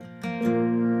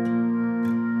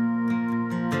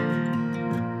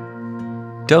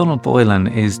Donal Boylan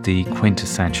is the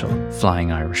quintessential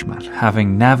flying Irishman,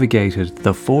 having navigated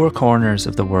the four corners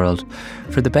of the world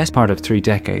for the best part of 3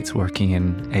 decades, working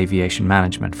in aviation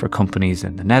management for companies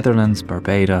in the Netherlands,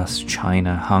 Barbados,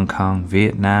 China, Hong Kong,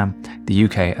 Vietnam, the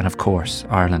UK, and of course,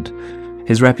 Ireland.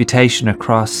 His reputation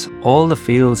across all the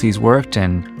fields he's worked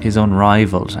in is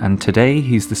unrivaled, and today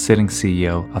he's the sitting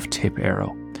CEO of Tip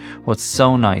Aero. What's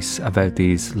so nice about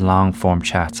these long-form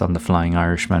chats on The Flying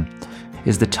Irishman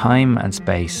is the time and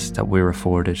space that we're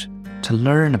afforded to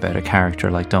learn about a character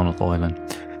like Donal Boylan,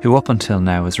 who up until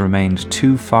now has remained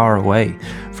too far away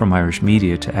from Irish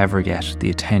media to ever get the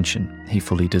attention he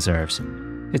fully deserves.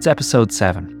 It's episode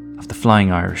 7 of The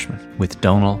Flying Irishman with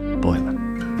Donal Boylan.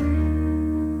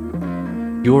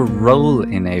 Your role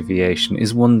in aviation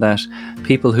is one that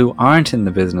people who aren't in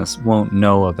the business won't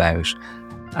know about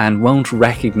and won't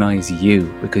recognise you,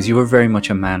 because you are very much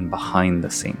a man behind the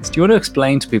scenes. Do you want to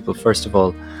explain to people, first of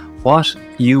all, what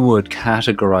you would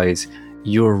categorise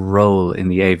your role in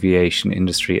the aviation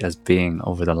industry as being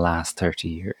over the last 30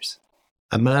 years?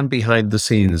 A man behind the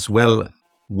scenes. Well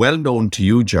known to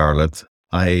you, Jarlath.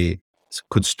 I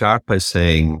could start by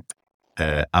saying,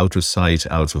 out of sight,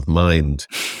 out of mind.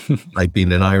 I've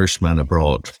been an Irishman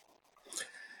abroad.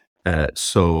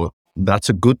 So that's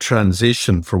a good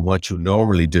transition from what you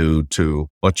normally do to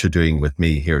what you're doing with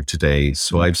me here today.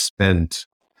 So I've spent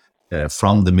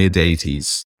from the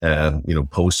mid-80s,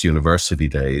 post-university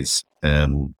days,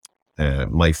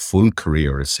 my full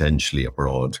career essentially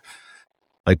abroad.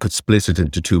 I could split it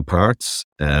into 2 parts,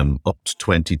 up to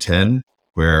 2010,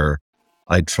 where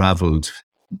I traveled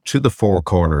to the 4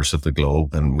 corners of the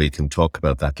globe, and we can talk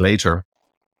about that later,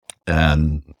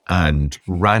 and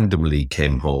randomly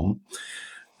came home.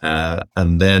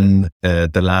 And then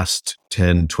the last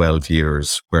 10, 12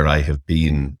 years where I have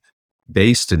been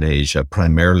based in Asia,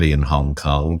 primarily in Hong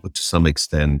Kong, but to some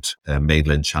extent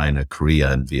mainland China,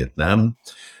 Korea, and Vietnam.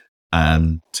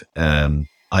 And I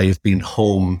have been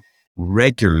home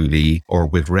regularly or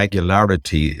with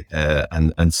regularity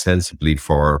and sensibly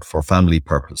for family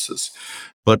purposes.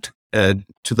 But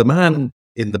to the man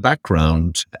in the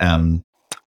background, in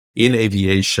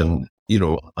aviation,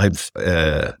 I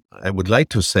would like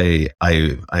to say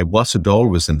I wasn't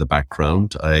always in the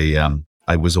background.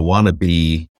 I was a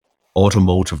wannabe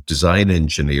automotive design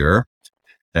engineer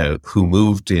who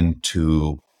moved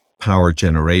into power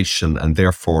generation and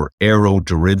therefore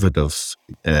aeroderivative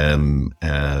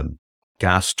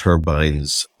gas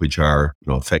turbines, which are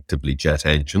effectively jet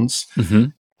engines.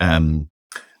 Mm-hmm.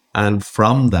 And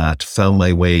from that, found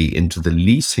my way into the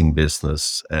leasing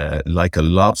business, like a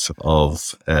lot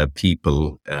of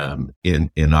people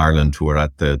in Ireland who are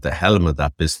at the helm of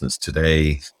that business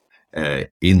today,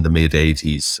 in the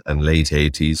mid-80s and late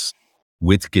 80s,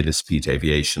 with Guinness Peat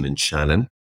Aviation in Shannon.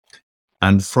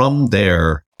 And from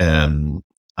there, I've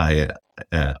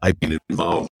been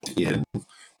involved in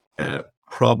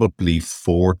probably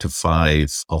 4 to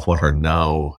 5 of what are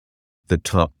now the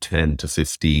top 10 to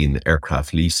 15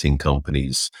 aircraft leasing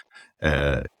companies.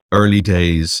 Early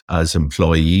days as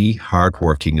employee,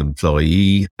 hardworking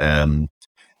employee,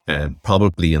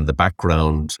 probably in the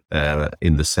background,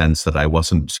 in the sense that I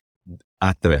wasn't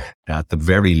at the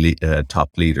very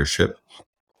top leadership,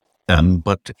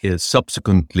 but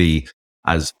subsequently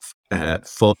as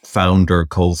founder,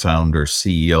 co-founder,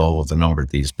 CEO of a number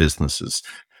of these businesses,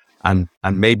 and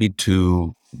maybe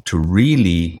to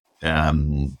really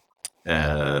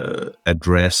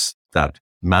address that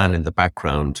man in the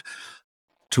background.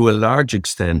 To a large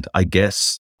extent, I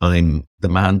guess I'm the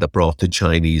man that brought the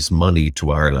Chinese money to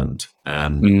Ireland.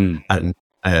 And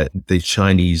the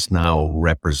Chinese now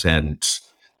represent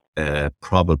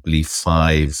probably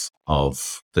 5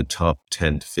 of the top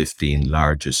 10 to 15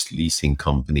 largest leasing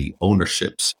company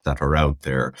ownerships that are out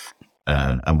there.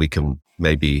 And we can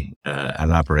maybe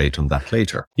elaborate on that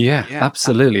later. Yeah,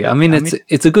 absolutely. I mean,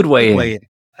 it's a good way in.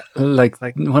 Like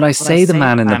when I say the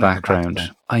man in the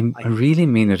background, I really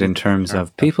mean it in terms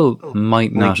of people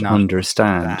might not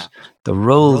understand the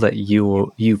role that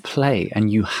you play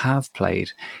and you have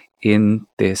played in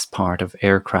this part of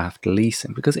aircraft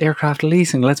leasing. Because aircraft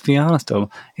leasing, let's be honest though,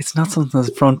 it's not something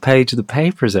that's front page of the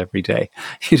papers every day.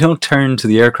 You don't turn to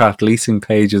the aircraft leasing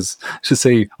pages to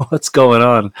see what's going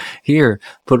on here.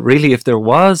 But really, if there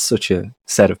was such a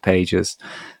set of pages,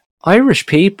 Irish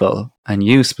people, and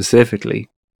you specifically,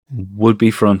 would be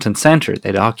front and centre.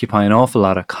 They'd occupy an awful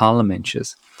lot of column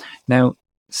inches. Now,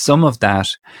 some of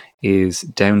that is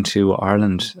down to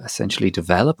Ireland essentially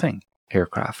developing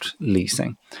aircraft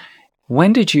leasing.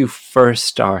 When did you first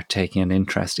start taking an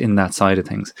interest in that side of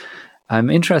things? I'm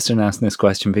interested in asking this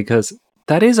question because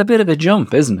that is a bit of a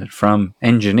jump, isn't it, from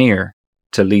engineer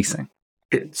to leasing?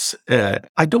 It's,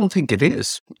 I don't think it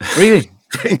is. Really?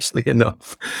 Strangely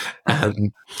enough.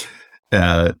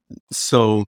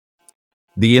 So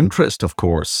the interest, of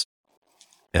course,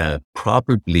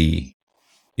 probably,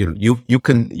 you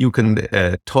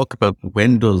can talk about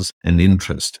when does an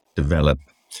interest develop.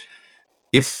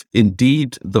 If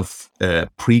indeed the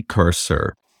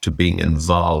precursor to being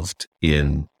involved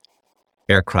in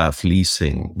aircraft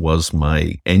leasing was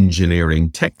my engineering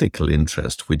technical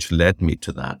interest, which led me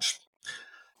to that,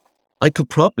 I could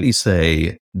probably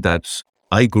say that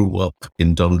I grew up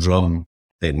in Dundrum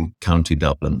in County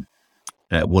Dublin,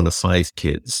 one of 5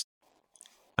 kids.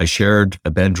 I shared a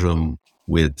bedroom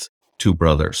with 2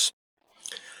 brothers.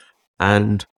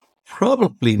 And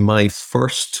probably my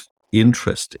first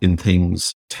interest in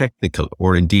things technical,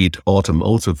 or indeed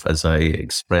automotive, as I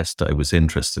expressed I was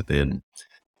interested in,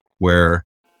 where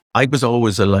I was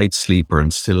always a light sleeper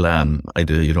and still am.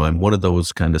 I'm one of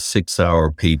those kind of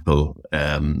 6-hour people.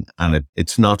 And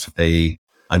it's not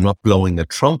I'm not blowing a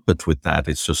trumpet with that.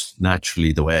 It's just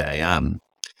naturally the way I am.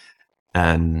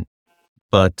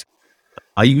 But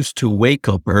I used to wake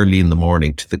up early in the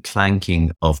morning to the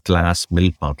clanking of glass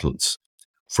milk bottles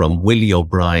from Willie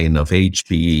O'Brien of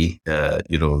HBE,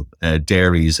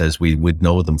 dairies as we would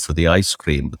know them for the ice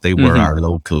cream, but they were our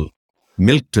local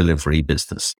milk delivery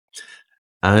business.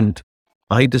 And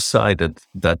I decided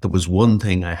that there was one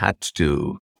thing I had to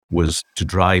do was to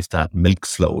drive that milk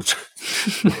float.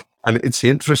 And it's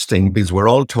interesting because we're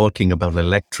all talking about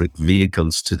electric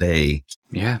vehicles today.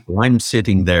 Yeah. I'm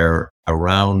sitting there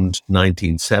around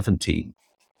 1970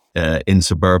 in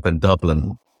suburban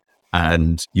Dublin,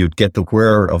 and you'd get the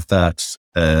whir of that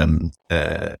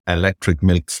electric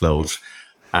milk float.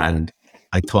 And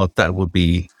I thought that would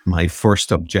be my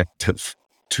first objective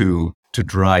to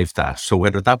drive that. So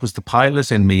whether that was the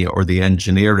pilot in me or the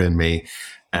engineer in me,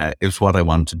 is what I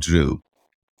wanted to do.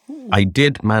 I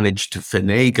did manage to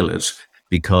finagle it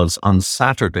because on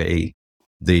Saturday,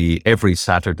 every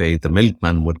Saturday, the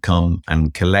milkman would come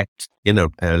and collect in a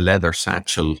leather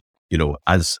satchel,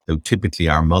 as typically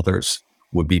our mothers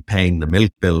would be paying the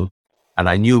milk bill. And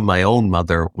I knew my own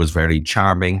mother was very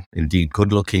charming, indeed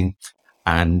good looking.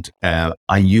 And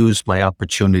I used my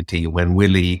opportunity when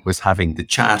Willie was having the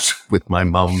chat with my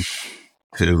mum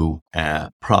to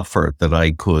proffer that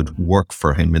I could work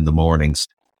for him in the mornings.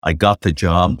 I got the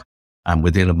job, and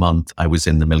within a month I was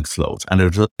in the milk float, and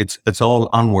it's all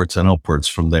onwards and upwards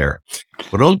from there.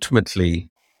 But ultimately,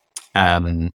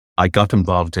 I got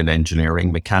involved in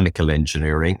engineering, mechanical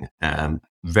engineering,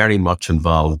 very much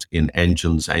involved in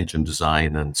engines, engine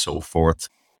design, and so forth.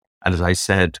 And as I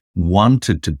said,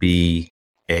 wanted to be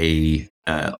a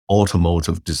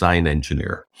automotive design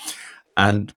engineer.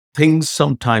 And things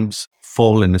sometimes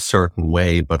fall in a certain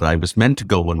way, but I was meant to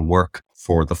go and work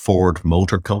for the Ford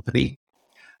Motor Company.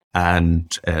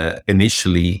 And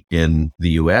initially in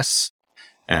the US,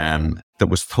 there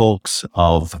was talks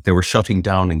of they were shutting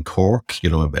down in Cork,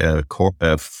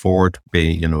 Ford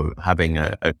being, having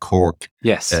a Cork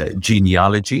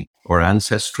genealogy or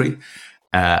ancestry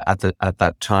at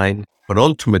that time. But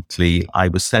ultimately, I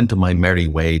was sent on my merry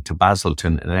way to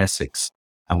Basildon in Essex.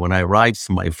 And when I arrived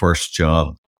for my first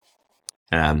job,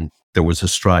 there was a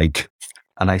strike.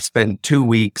 And I spent 2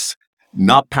 weeks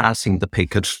not passing the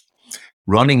picket,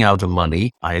 running out of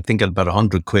money. I think I had about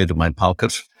 100 quid in my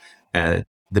pocket.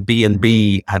 The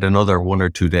B&B had another 1 or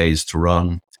 2 days to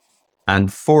run.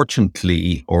 And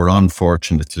fortunately or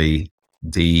unfortunately,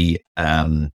 the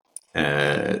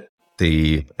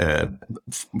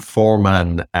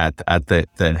foreman at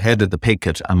the head of the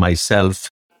picket and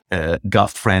myself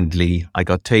got friendly. I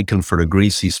got taken for a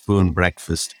greasy spoon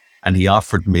breakfast, and he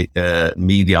offered me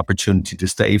the opportunity to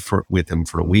stay with him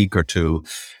for a week or two,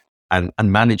 and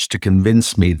managed to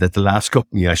convince me that the last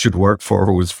company I should work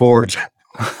for was Ford.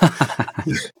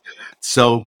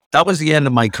 So that was the end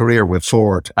of my career with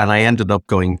Ford, and I ended up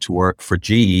going to work for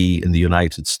GE in the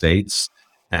United States,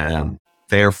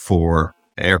 therefore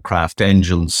aircraft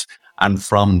engines, and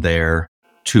from there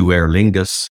to Aer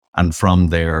Lingus, and from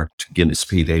there to Guinness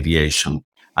Speed Aviation.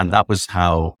 And that was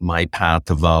how my path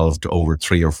evolved over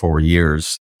 3 or 4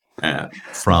 years,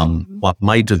 from what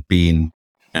might have been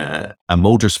a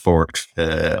motorsport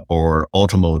or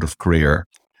automotive career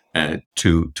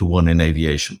to one in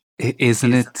aviation.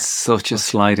 Isn't it such a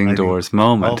sliding doors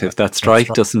moment? If that strike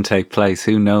doesn't take place,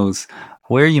 who knows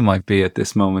where you might be at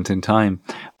this moment in time.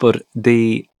 But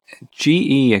the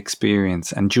GE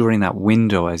experience, and during that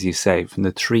window, as you say, from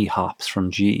the 3 hops from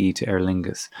GE to Aer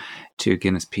Lingus to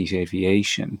Guinness Peak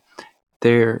Aviation,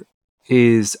 there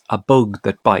is a bug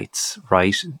that bites,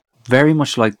 right? very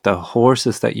much like the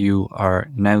horses that you are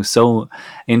now so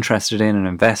interested in and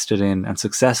invested in and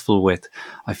successful with.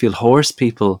 I feel horse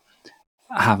people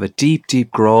have a deep,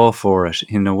 deep grow for it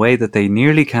in a way that they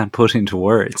nearly can't put into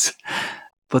words.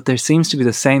 But there seems to be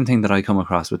the same thing that I come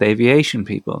across with aviation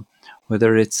people,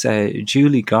 whether it's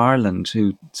Julie Garland,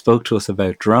 who spoke to us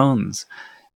about drones.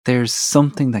 There's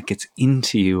something that gets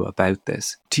into you about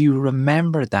this. Do you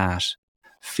remember that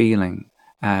feeling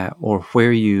or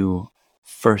where you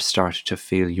first started to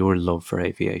feel your love for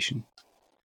aviation?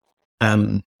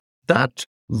 That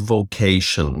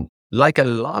vocation, like a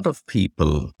lot of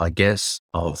people, I guess,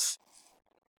 of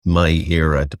my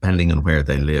era, depending on where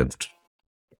they lived,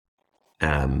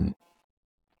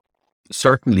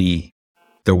 certainly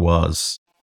there was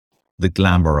the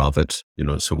glamour of it,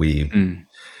 so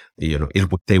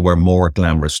they were more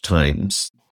glamorous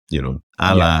times, a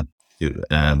la,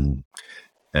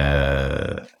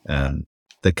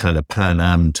 the kind of Pan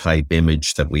Am type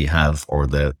image that we have, or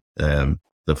the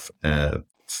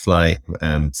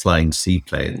flying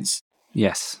seaplanes.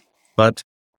 Yes. But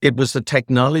it was the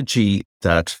technology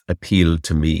that appealed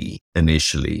to me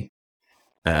initially.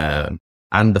 And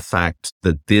the fact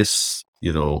that these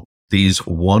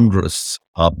wondrous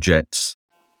objects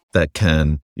that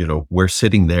can, we're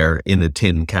sitting there in a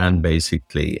tin can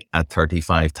basically at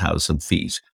 35,000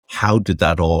 feet. How did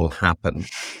that all happen?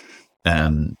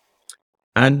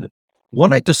 And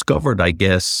what I discovered, I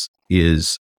guess,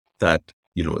 is that,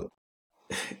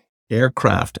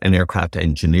 aircraft and aircraft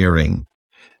engineering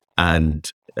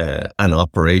and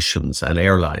operations and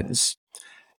airlines,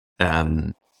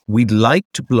 we'd like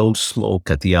to blow smoke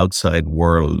at the outside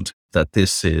world that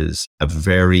this is a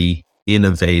very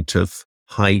innovative,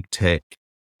 high-tech,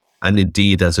 and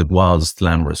indeed, as it was,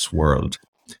 glamorous world.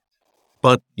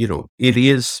 But, it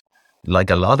is, like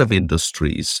a lot of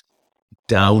industries,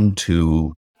 down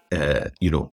to,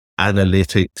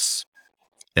 analytics,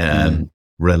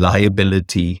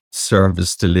 reliability,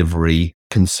 service delivery,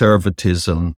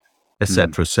 conservatism,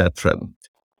 etc., etc.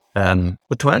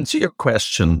 But to answer your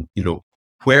question,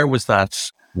 where was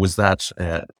that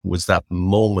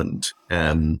moment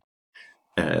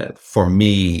for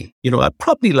me? I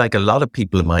probably, like a lot of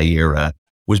people in my era,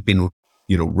 was being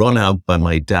run out by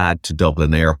my dad to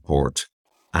Dublin Airport,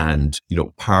 and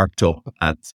parked up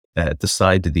at the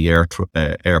side of the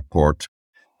airport,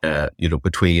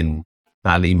 between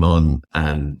Ballymun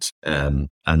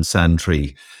and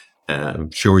Santry.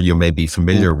 I'm sure you may be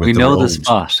familiar with. We know road. the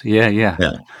spot. Yeah.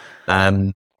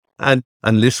 And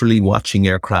literally watching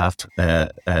aircraft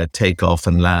take off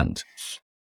and land.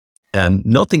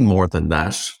 Nothing more than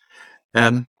that.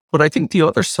 But I think the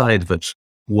other side of it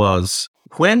was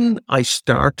when I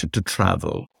started to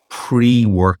travel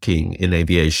pre-working in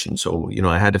aviation. So,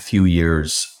 I had a few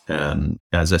years,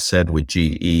 as I said, with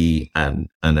GE and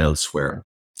elsewhere.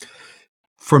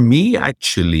 For me,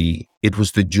 actually, it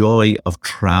was the joy of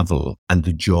travel and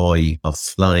the joy of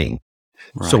flying.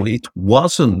 Right. So it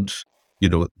wasn't,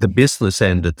 the business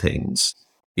end of things.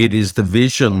 It is the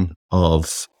vision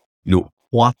of,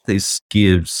 what this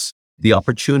gives, the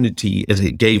opportunity as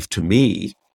it gave to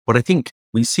me. But I think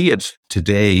we see it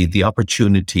today, the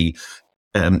opportunity.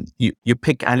 You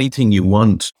pick anything you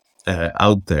want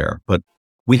out there, but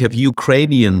we have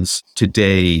Ukrainians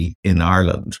today in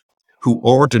Ireland who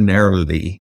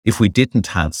ordinarily, if we didn't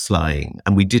have flying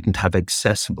and we didn't have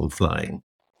accessible flying,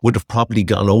 would have probably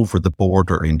gone over the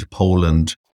border into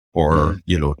Poland or,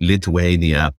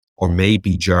 Lithuania or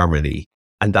maybe Germany.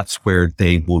 And that's where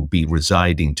they would be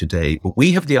residing today. But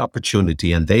we have the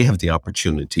opportunity, and they have the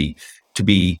opportunity, to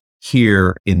be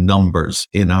here in numbers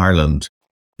in Ireland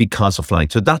because of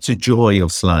flying. So that's a joy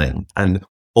of flying. And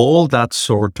all that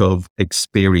sort of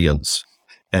experience,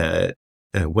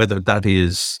 whether that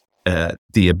is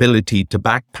the ability to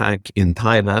backpack in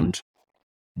Thailand,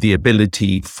 the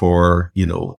ability for,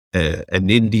 an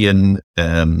Indian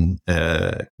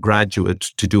graduate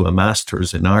to do a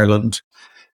master's in Ireland,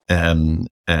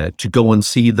 to go and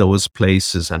see those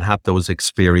places and have those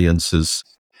experiences,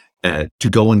 to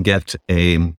go and get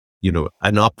an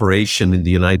operation in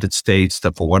the United States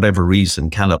that for whatever reason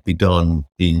cannot be done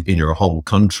in your home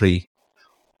country.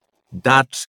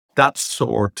 That's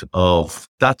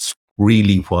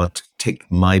really what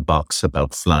ticked my box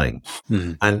about flying.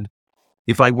 Mm-hmm. And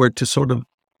if I were to sort of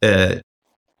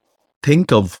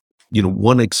think of,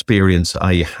 one experience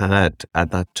I had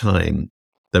at that time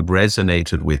that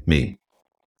resonated with me,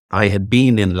 I had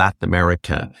been in Latin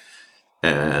America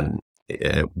and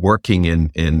working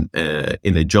in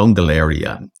a jungle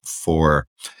area for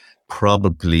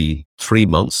probably 3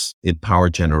 months in power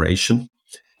generation,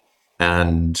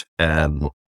 and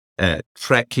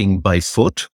trekking by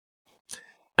foot,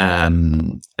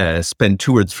 spent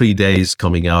 2 or 3 days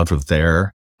coming out of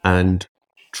there, and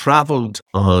traveled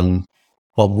on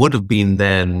what would have been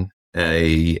then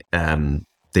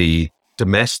the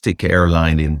domestic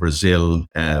airline in Brazil,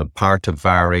 part of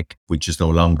Varig, which is no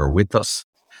longer with us.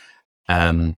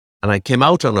 And I came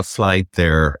out on a flight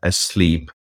there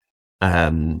asleep,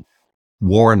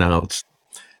 worn out.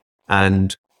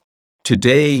 And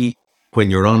today, when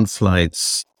you're on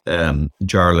flights,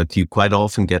 Jarlath, you quite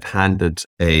often get handed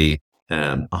a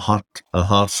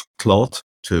hot cloth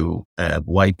to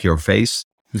wipe your face.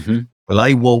 Mm-hmm. Well,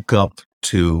 I woke up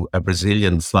to a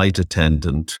Brazilian flight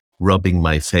attendant rubbing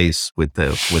my face with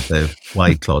the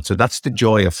white cloth. So that's the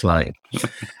joy of flying.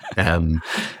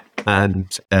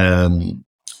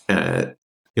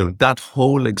 That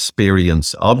whole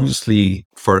experience, obviously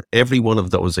for every one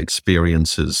of those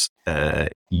experiences,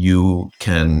 you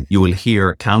will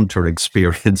hear counter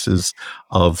experiences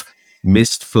of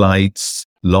missed flights,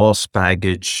 lost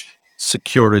baggage,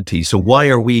 security. So why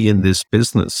are we in this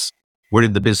business? We're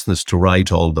in the business to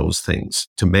write all those things,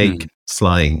 to make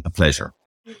flying a pleasure.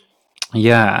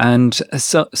 Yeah, and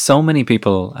so many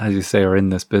people, as you say, are in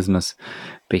this business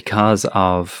because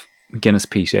of Guinness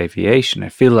Peak Aviation. I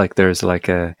feel like there's like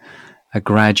a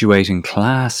graduating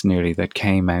class nearly that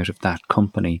came out of that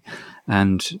company,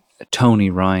 and Tony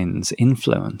Ryan's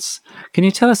influence. Can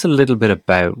you tell us a little bit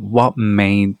about what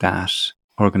made that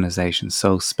organization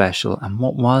so special, and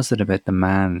what was it about the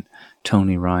man,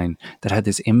 Tony Ryan, that had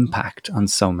this impact on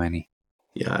so many?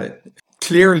 Yeah,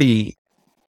 clearly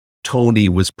Tony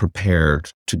was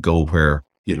prepared to go where,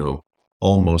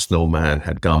 almost no man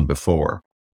had gone before.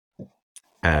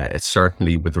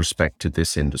 Certainly with respect to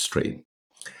this industry.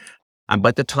 And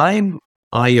by the time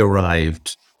I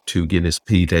arrived to Guinness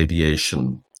Peak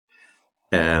Aviation,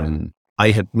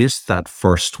 I had missed that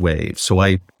first wave. So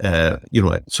I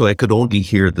could only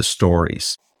hear the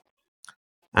stories.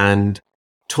 And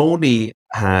Tony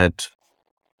had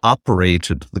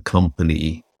operated the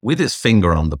company with his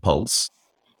finger on the pulse.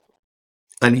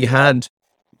 And he had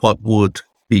what would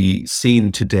be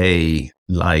seen today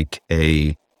like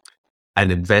an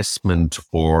investment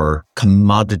or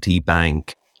commodity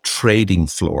bank trading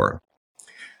floor.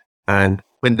 And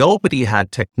when nobody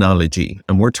had technology,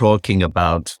 and we're talking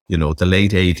about, the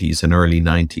late 80s and early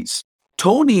 90s,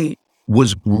 Tony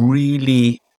was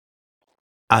really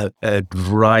a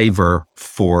driver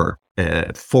for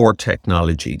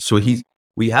technology. So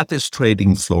we had this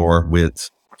trading floor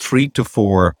with 3 to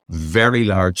 4 very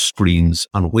large screens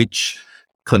on which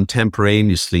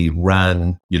contemporaneously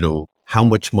ran, how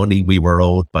much money we were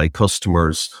owed by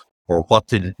customers, or what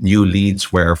the new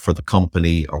leads were for the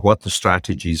company, or what the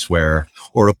strategies were,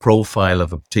 or a profile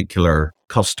of a particular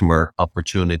customer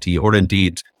opportunity, or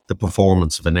indeed the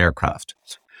performance of an aircraft.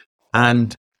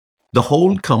 And the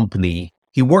whole company,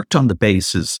 he worked on the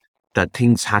basis that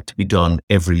things had to be done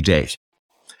every day.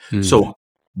 So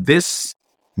this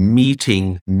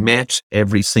meeting met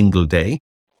every single day,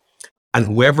 and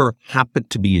whoever happened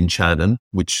to be in Shannon,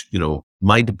 which,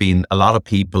 might have been a lot of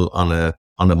people on a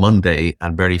Monday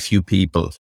and very few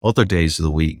people other days of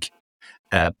the week.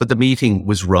 But the meeting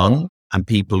was run and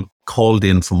people called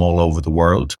in from all over the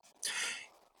world.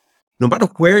 No matter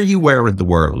where you were in the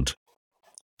world,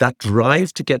 that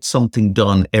drive to get something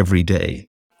done every day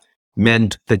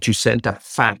meant that you sent a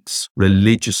fax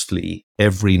religiously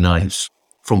every night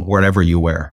from wherever you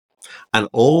were. And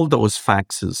all those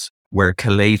faxes were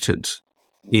collated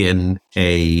in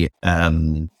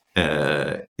and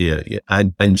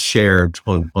shared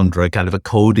under a kind of a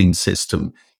coding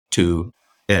system to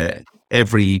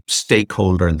every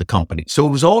stakeholder in the company. So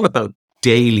it was all about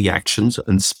daily actions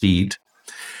and speed.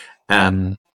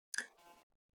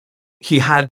 He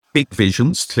had big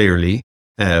visions, clearly,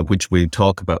 which we'll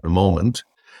talk about in a moment.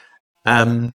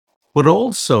 But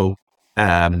also,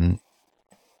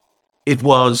 it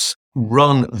was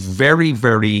run very,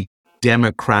 very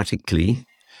democratically.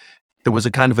 There was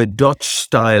a kind of a Dutch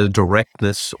style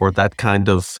directness, or that kind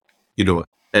of,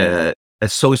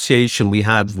 association we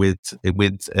have with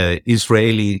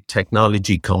Israeli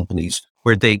technology companies,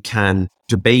 where they can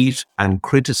debate and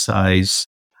criticize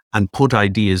and put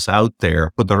ideas out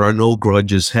there, but there are no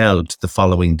grudges held the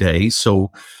following day.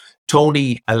 So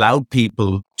Tony allowed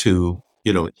people to,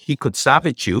 he could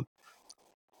savage you,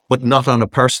 but not on a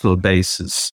personal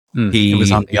basis. It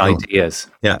was on the ideas.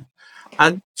 Yeah.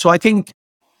 And so I think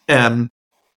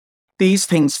these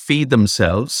things feed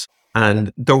themselves.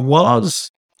 And there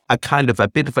was a kind of a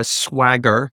bit of a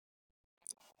swagger,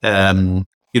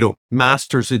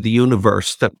 masters of the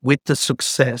universe, that with the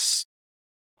success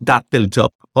that built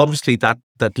up, obviously that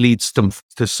that leads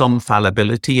to some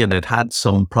fallibility, and it had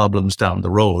some problems down the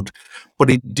road, but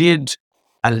it did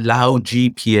allow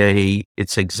GPA,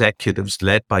 its executives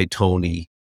led by Tony,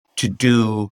 to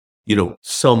do,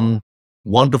 some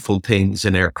wonderful things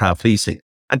in aircraft leasing.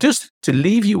 And just to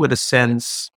leave you with a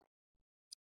sense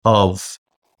of,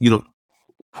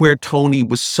 where Tony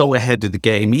was so ahead of the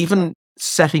game, even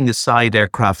setting aside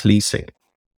aircraft leasing,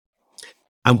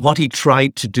 and what he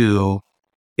tried to do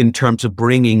in terms of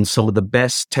bringing some of the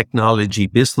best technology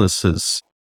businesses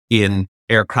in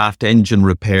aircraft engine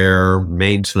repair,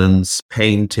 maintenance,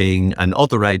 painting, and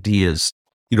other ideas,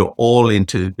 all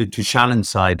into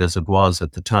Shannonside as it was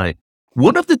at the time.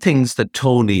 One of the things that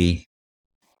Tony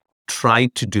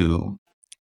tried to do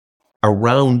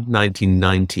around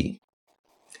 1990,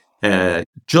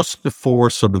 just before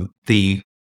sort of the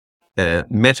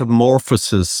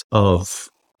metamorphosis of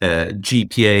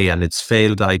GPA and its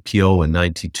failed IPO in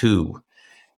 92,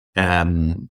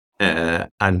 and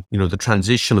the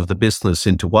transition of the business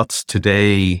into what's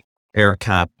today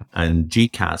AerCap and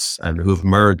GCAS, and who've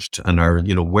merged and are,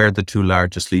 we're the two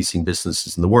largest leasing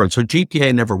businesses in the world. So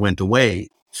GPA never went away.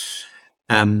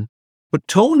 But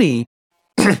Tony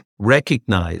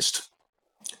recognized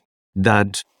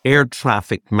that air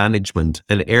traffic management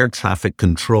and air traffic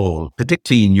control,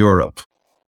 particularly in Europe,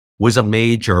 was a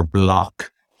major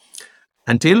block.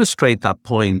 And to illustrate that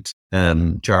point,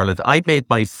 Jarlath, I made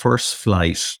my first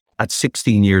flight at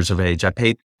 16 years of age. I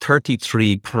paid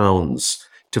 £33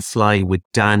 to fly with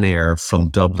Dan Air from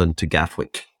Dublin to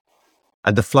Gatwick.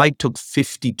 And the flight took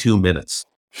 52 minutes.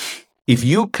 If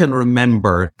you can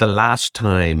remember the last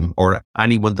time, or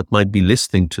anyone that might be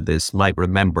listening to this might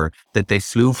remember, that they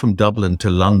flew from Dublin to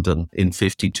London in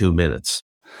 52 minutes.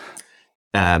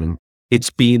 It's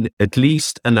been at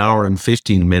least an hour and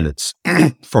 15 minutes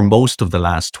for most of the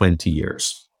last 20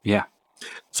 years. Yeah.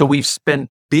 So we've spent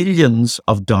billions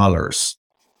of dollars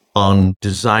on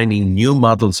designing new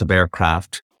models of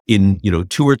aircraft in,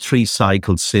 2 or 3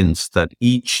 cycles since, that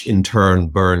each in turn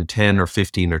burn 10 or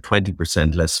 15 or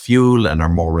 20% less fuel and are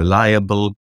more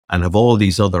reliable and have all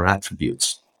these other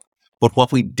attributes. But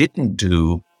what we didn't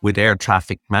do with air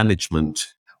traffic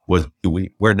management was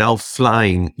we're now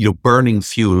flying, burning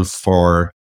fuel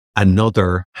for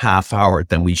another half hour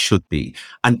than we should be.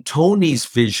 And Tony's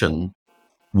vision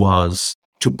was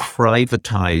to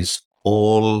privatize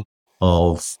all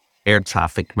of air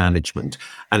traffic management.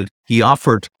 And he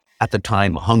offered at the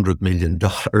time $100 million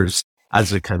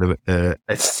as a kind of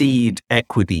a seed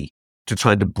equity to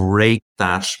try to break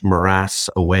that morass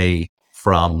away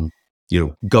from,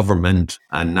 government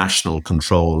and national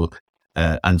control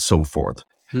and so forth.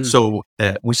 So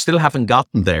we still haven't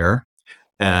gotten there,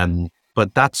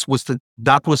 but that was the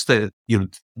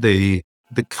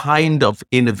kind of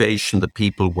innovation that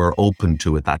people were open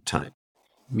to at that time.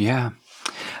 Yeah.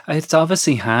 It's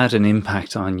obviously had an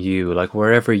impact on you, like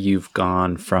wherever you've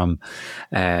gone from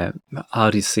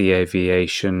Odyssey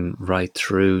Aviation right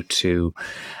through to,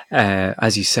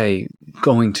 as you say,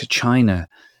 going to China.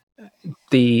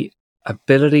 The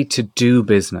ability to do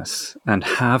business and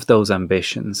have those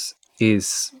ambitions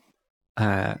is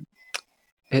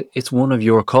it's one of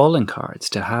your calling cards,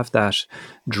 to have that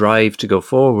drive to go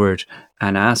forward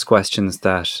and ask questions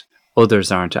that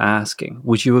others aren't asking.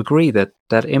 Would you agree that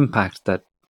that impact that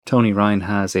Tony Ryan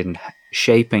has in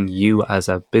shaping you as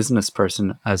a business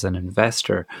person, as an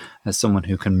investor, as someone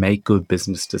who can make good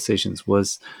business decisions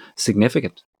was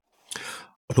significant?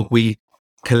 Look, we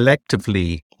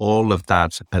collectively, all of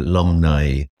that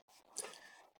alumni,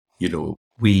 there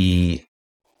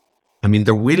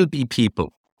will be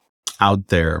people out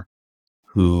there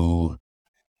who,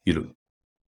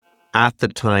 at the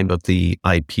time of the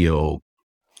IPO,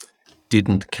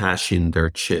 didn't cash in their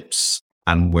chips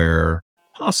and were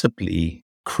possibly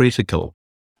critical,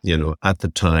 at the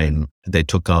time. They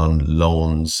took on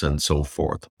loans and so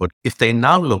forth. But if they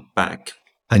now look back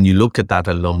and you look at that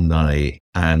alumni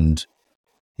and,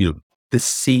 the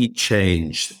sea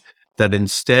changed, that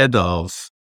instead of,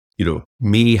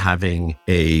 me having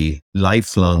a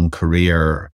lifelong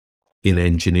career in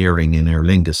engineering in Aer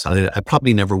Lingus, I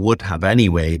probably never would have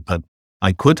anyway, but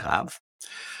I could have.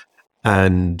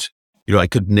 And, I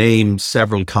could name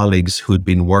several colleagues who'd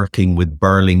been working with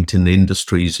Burlington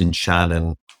Industries in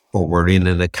Shannon, or were in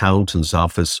an accountant's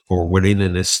office, or were in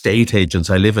an estate agent's.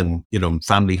 I live in,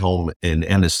 family home in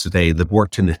Ennis today, that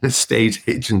worked in an estate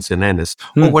agent's in Ennis,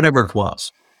 or whatever it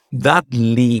was. That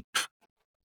leap,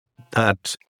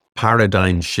 that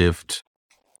paradigm shift,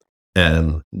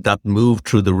 that move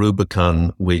through the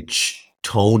Rubicon, which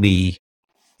Tony,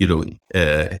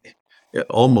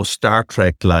 almost Star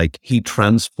Trek like, he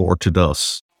transported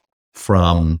us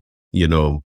from,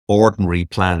 ordinary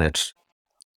planet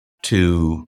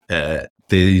to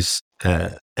these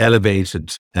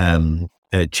elevated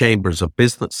chambers of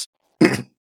business.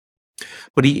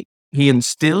 But he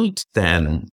instilled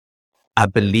then a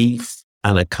belief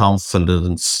and a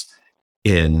confidence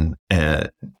in,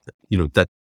 that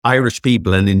Irish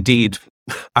people, and indeed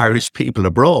Irish people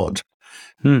abroad,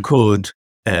 could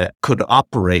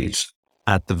operate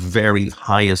at the very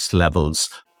highest levels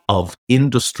of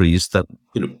industries that,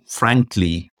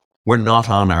 frankly, were not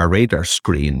on our radar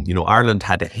screen. Ireland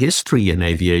had a history in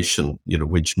aviation,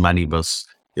 which many of us,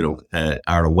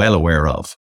 are well aware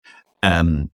of,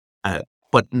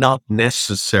 but not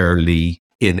necessarily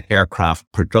in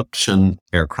aircraft production,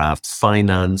 aircraft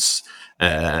finance,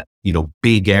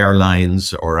 big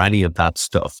airlines or any of that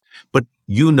stuff. But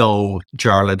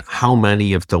Jarlath, how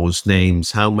many of those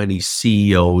names, how many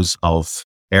CEOs of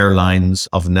airlines,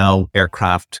 of now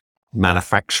aircraft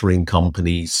manufacturing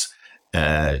companies,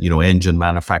 engine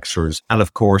manufacturers, and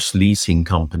of course, leasing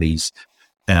companies,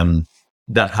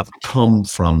 that have come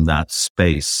from that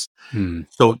space.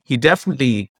 So he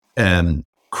definitely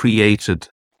created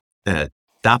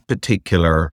that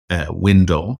particular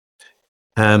window.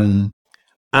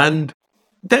 And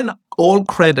then all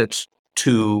credit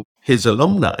to his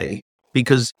alumni,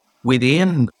 because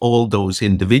within all those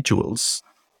individuals,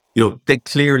 they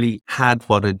clearly had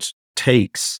what it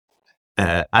takes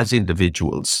as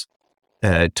individuals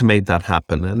to make that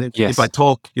happen. And if I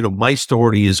talk, my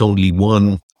story is only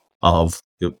one of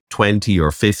 20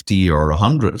 or 50 or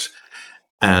 100.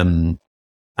 And,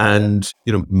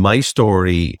 my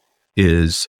story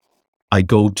is I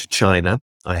go to China.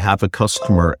 I have a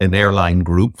customer, an airline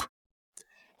group,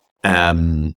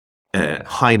 Hainan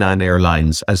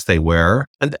Airlines as they were.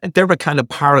 And they're a kind of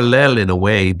parallel in a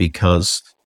way, because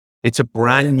it's a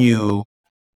brand new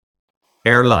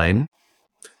airline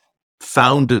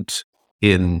founded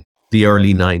in the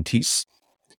early 90s.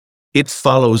 It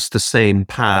follows the same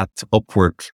path,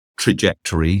 upward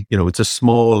trajectory. It's a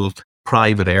small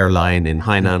private airline in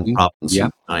Hainan province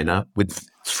in China, with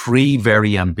 3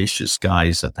 very ambitious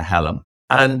guys at the helm.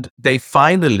 And they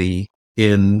finally,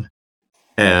 in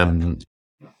the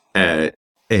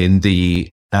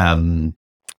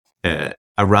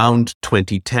around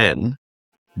 2010,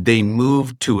 they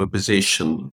moved to a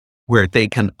position where they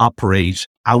can operate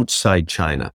outside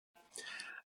China.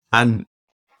 And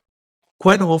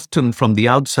quite often from the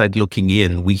outside looking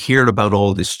in, we hear about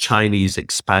all this Chinese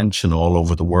expansion all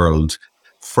over the world,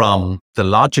 from the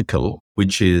logical,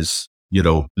 which is,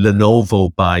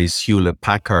 Lenovo buys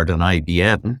Hewlett-Packard and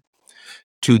IBM,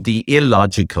 to the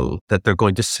illogical that they're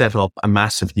going to set up a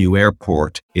massive new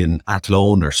airport in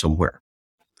Athlone or somewhere.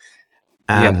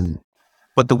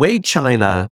 But the way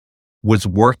China was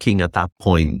working at that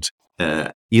point,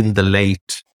 in the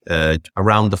late,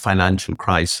 around the financial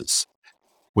crisis,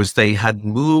 was they had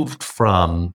moved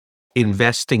from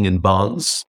investing in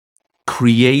bonds,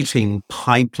 creating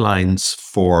pipelines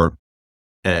for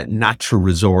natural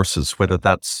resources, whether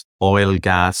that's oil,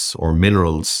 gas, or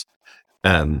minerals,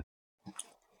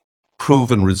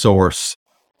 proven resource,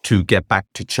 to get back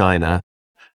to China.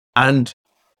 And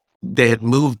they had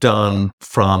moved on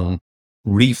from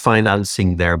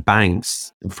refinancing their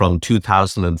banks from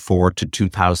 2004 to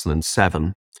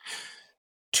 2007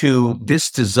 to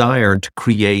this desire to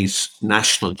create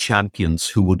national champions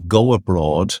who would go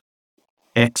abroad,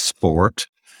 export,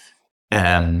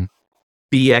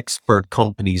 be expert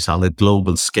companies on a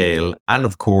global scale, and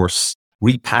of course,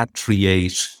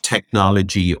 repatriate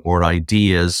technology or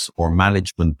ideas or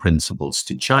management principles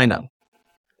to China.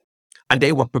 And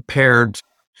they were prepared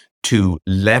to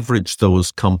leverage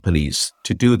those companies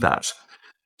to do that.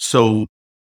 So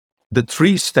the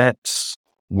 3 steps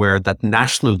were that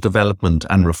National Development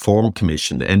and Reform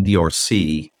Commission, the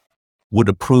NDRC, would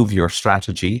approve your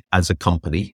strategy as a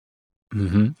company.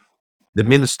 The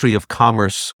Ministry of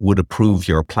Commerce would approve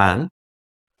your plan.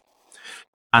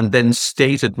 And then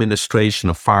State Administration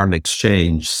of Foreign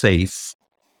Exchange, SAFE,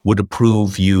 would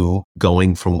approve you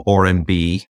going from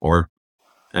RMB or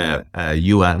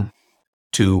yuan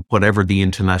to whatever the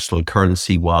international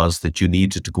currency was that you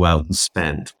needed to go out and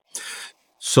spend.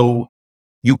 So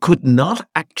you could not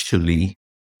actually,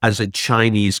 as a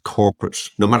Chinese corporate,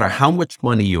 no matter how much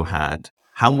money you had,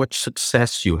 how much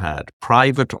success you had,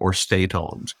 private or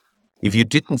state-owned, if you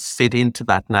didn't fit into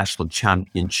that national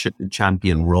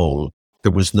champion role,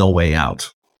 there was no way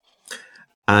out.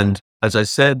 And as I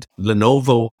said,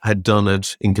 Lenovo had done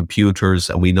it in computers,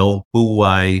 and we know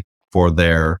Huawei for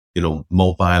their,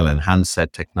 mobile and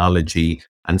handset technology,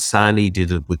 and Sany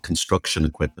did it with construction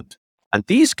equipment. And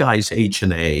these guys,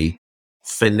 H&A,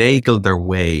 finagled their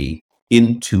way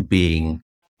into being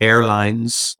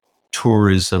airlines,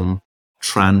 tourism,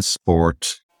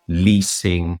 transport,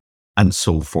 leasing, and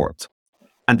so forth.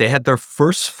 And they had their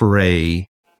first foray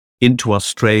into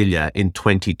Australia in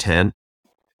 2010.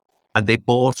 And they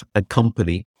bought a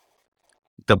company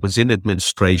that was in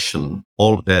administration,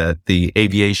 all the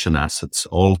aviation assets,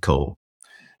 Allco.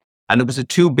 And it was a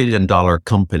 $2 billion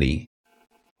company,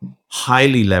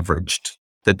 highly leveraged,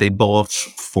 that they bought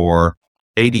for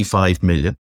 85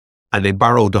 million. And they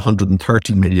borrowed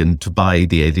 130 million to buy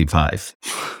the 85.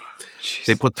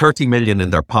 They put 30 million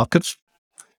in their pocket.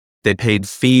 They paid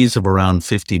fees of around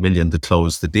 50 million to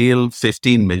close the deal,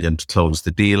 15 million to close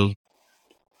the deal.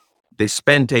 They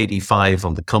spent 85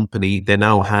 on the company. They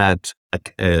now had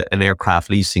an aircraft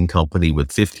leasing company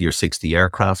with 50 or 60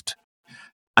 aircraft.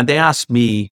 And they asked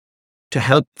me to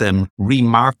help them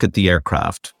remarket the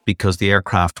aircraft because the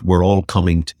aircraft were all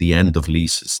coming to the end of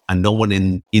leases and no one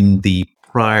in the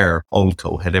prior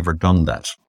Allco had ever done that.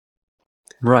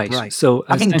 Right. So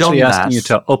essentially asking you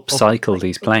to upcycle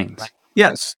these planes.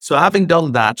 Yes. So having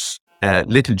done that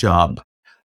little job,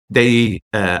 I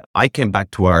came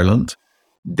back to Ireland.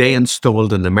 They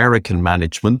installed an American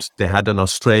management. They had an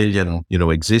Australian,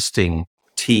 existing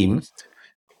team.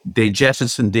 They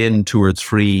jettisoned in 2 or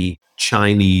 3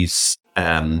 Chinese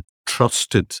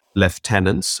trusted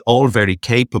lieutenants, all very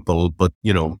capable, but,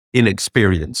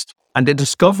 inexperienced. And they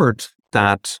discovered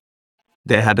that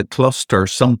they had a cluster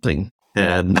something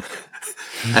that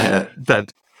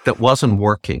wasn't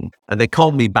working. And they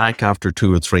called me back after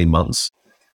 2 or 3 months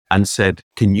and said,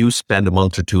 can you spend a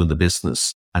month or 2 in the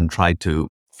business and try to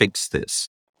fix this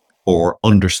or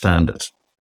understand it?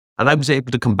 And I was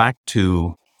able to come back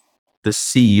to the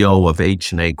CEO of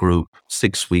H&A Group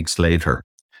 6 weeks later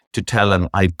to tell him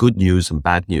I have good news and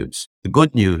bad news. The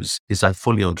good news is I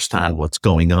fully understand what's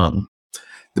going on.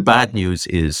 The bad news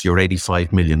is your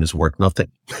 85 million is worth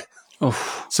nothing.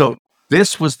 Oh. So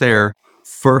this was their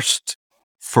first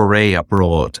foray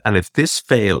abroad. And if this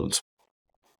failed,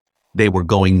 they were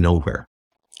going nowhere.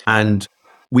 And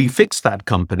we fixed that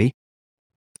company.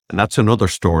 And that's another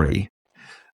story.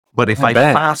 But if I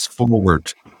fast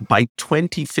forward, by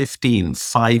 2015,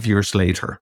 5 years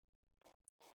later,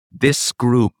 this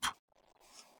group,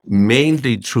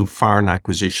 mainly through foreign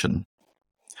acquisition,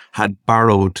 had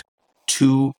borrowed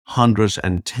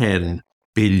 $210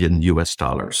 billion US.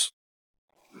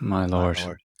 My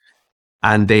Lord.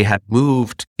 And they had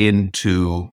moved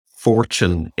into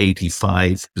Fortune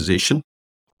 85 position.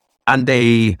 And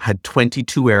they had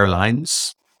 22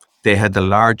 airlines. They had the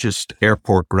largest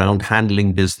airport ground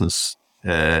handling business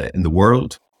in the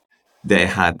world. They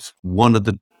had one of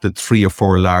the 3 or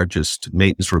 4 largest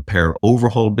maintenance, repair,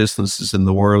 overhaul businesses in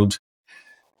the world.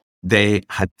 They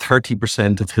had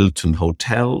 30% of Hilton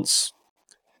hotels,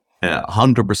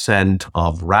 100%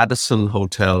 of Radisson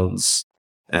hotels,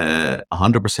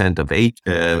 100% of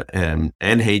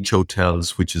NH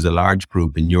hotels, which is a large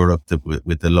group in Europe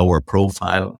with the lower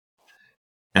profile.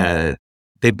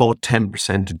 They bought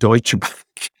 10% of Deutsche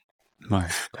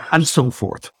Bank, and so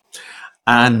forth.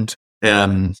 And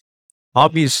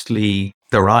obviously,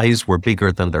 their eyes were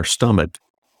bigger than their stomach.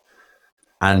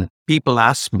 And people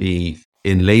asked me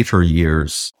in later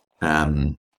years,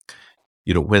 when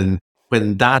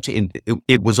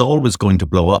it was always going to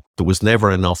blow up. There was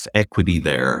never enough equity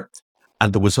there.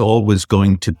 And there was always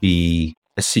going to be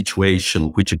a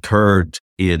situation which occurred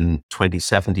in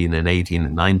 2017 and 18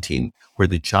 and 19, where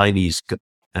the Chinese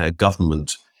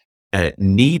government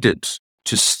needed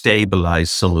to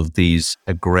stabilize some of these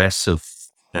aggressive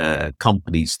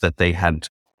companies that they had,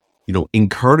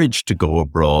 encouraged to go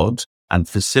abroad and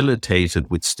facilitated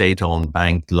with state-owned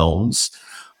bank loans,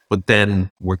 but then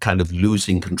were kind of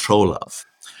losing control of.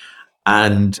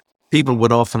 And people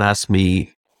would often ask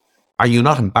me, are you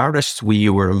not embarrassed when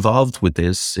you were involved with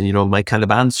this? And, my kind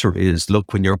of answer is,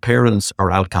 look, when your parents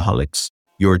are alcoholics,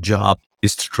 your job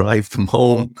is to drive them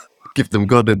home, give them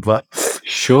good advice.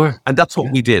 Sure. And that's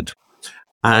what we did.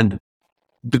 And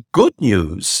the good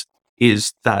news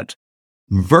is that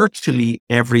virtually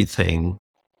everything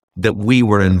that we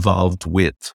were involved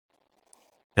with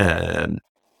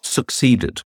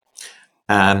succeeded.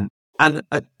 And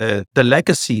the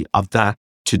legacy of that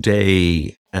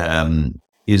today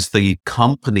is the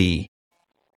company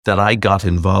that I got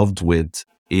involved with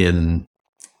in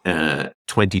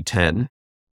 2010,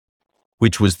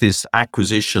 which was this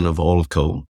acquisition of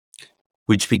Allco,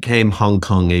 which became Hong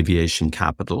Kong Aviation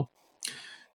Capital.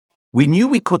 We knew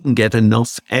we couldn't get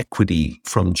enough equity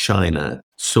from China,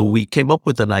 so we came up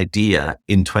with an idea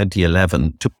in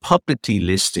 2011 to publicly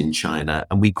list in China,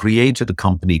 and we created a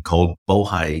company called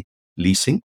Bohai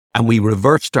Leasing, and we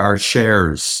reversed our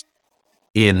shares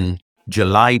in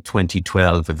July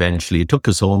 2012, eventually, it took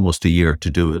us almost a year to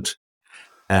do it,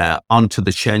 onto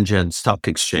the Shenzhen Stock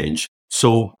Exchange.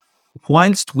 So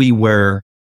whilst we were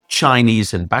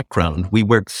Chinese in background, we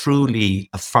were truly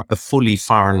a fully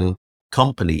foreign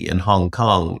company in Hong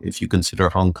Kong, if you consider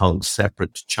Hong Kong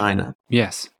separate to China.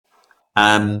 Yes.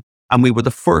 And we were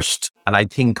the first, and I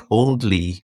think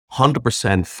only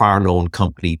 100% foreign-owned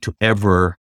company to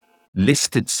ever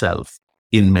list itself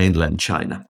in mainland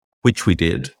China, which we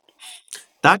did.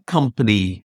 That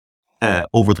company,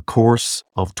 over the course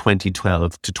of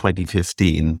 2012 to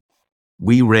 2015,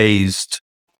 we raised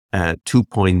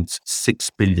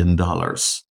 $2.6 billion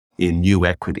in new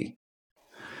equity.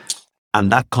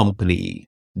 And that company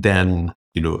then,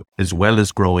 as well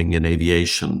as growing in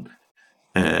aviation,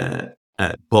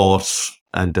 bought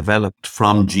and developed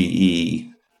from GE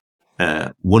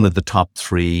one of the top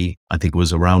three, I think it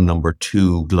was around number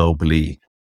 2 globally,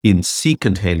 in sea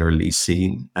container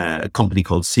leasing, a company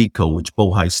called Seco, which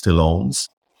Bohai still owns.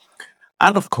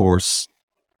 And of course,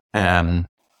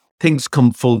 things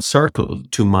come full circle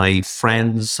to my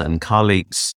friends and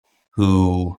colleagues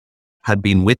who had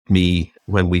been with me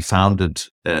when we founded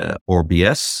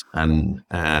RBS. And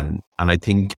I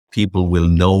think people will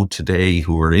know today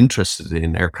who are interested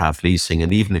in aircraft leasing,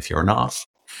 and even if you're not,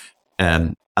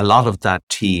 a lot of that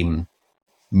team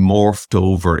morphed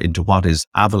over into what is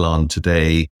Avalon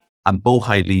today. And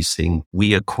Bohai Leasing,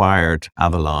 we acquired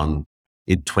Avalon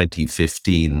in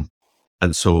 2015.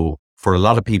 And so for a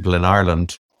lot of people in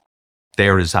Ireland,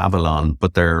 there is Avalon,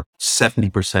 but their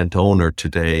 70% owner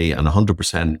today and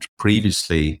 100%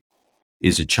 previously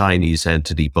is a Chinese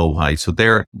entity, Bohai. So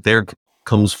there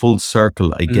comes full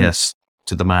circle, I guess,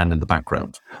 to the man in the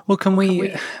background. Well, can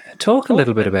we talk a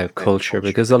little bit about culture?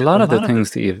 Because a lot of the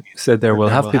things that you've said there will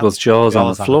have people's jaws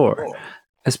on the floor,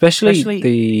 especially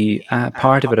the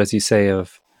part of it, as you say,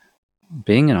 of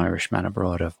being an Irishman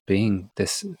abroad, of being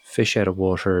this fish out of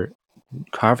water,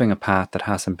 carving a path that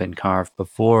hasn't been carved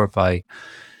before by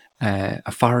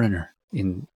a foreigner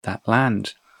in that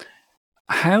land.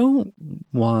 How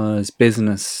was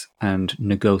business and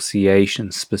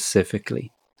negotiation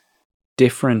specifically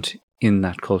different in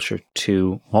that culture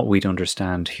to what we'd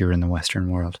understand here in the Western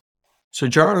world? So,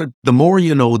 Jarlath, the more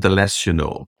you know, the less you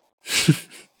know.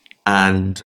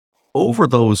 And over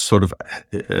those sort of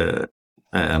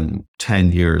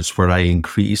 10 years where I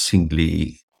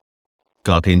increasingly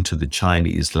got into the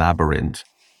Chinese labyrinth,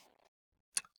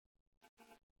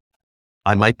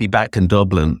 I might be back in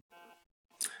Dublin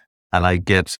and I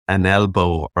get an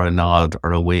elbow or a nod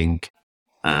or a wink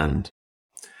and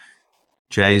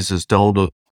Jesus, Donal,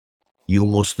 you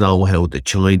must know how the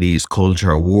Chinese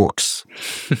culture works.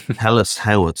 Tell us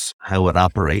how it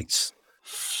operates.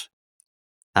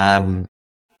 But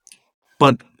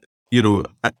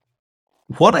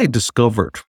what I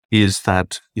discovered is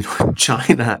that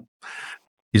China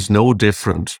is no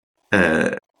different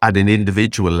at an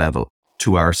individual level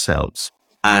to ourselves,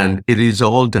 and it is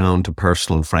all down to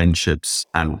personal friendships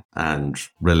and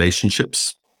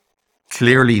relationships.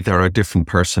 Clearly, there are different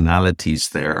personalities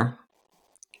there.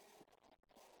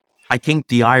 I think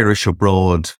the Irish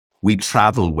abroad, we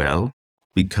travel well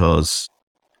because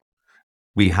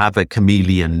we have a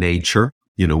chameleon nature.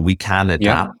 We can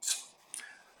adapt.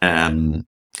 And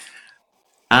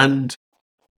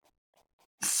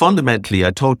fundamentally,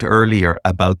 I talked earlier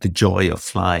about the joy of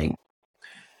flying.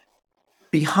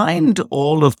 Behind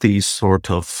all of these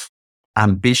sort of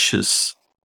ambitious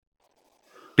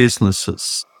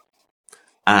businesses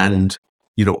and,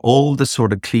 all the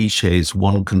sort of cliches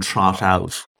one can trot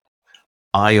out,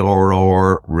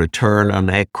 IRR, return on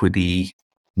equity,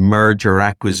 merger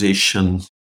acquisition,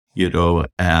 change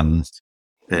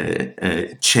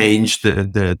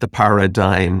the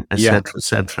paradigm, etc.,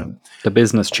 etc. The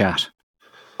business chat.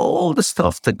 All the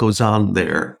stuff that goes on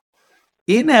there.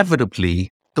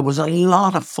 Inevitably, there was a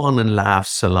lot of fun and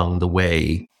laughs along the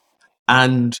way,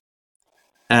 and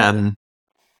a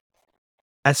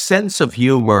sense of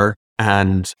humor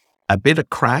and a bit of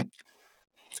crack.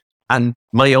 And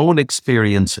my own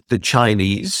experience, the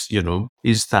Chinese,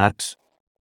 is that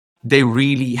they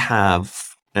really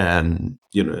have, and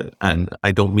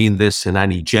I don't mean this in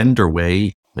any gender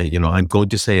way, I'm going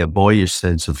to say a boyish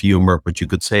sense of humor, but you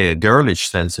could say a girlish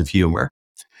sense of humor.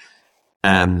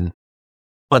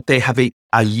 But they have a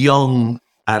young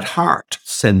at heart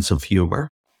sense of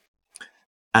humor.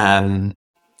 And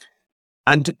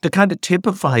to kind of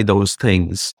typify those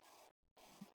things,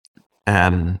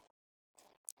 I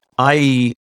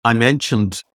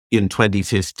mentioned in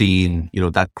 2015,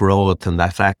 that growth and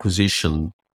that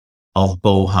acquisition of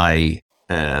Bohai,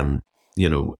 of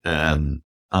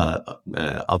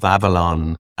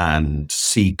Avalon and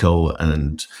Seco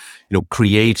and,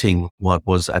 creating what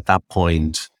was at that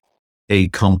point a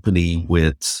company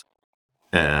with,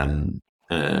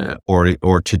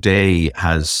 or today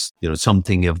has,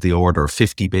 something of the order of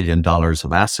 $50 billion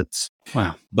of assets.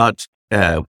 Wow. But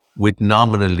with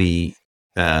nominally,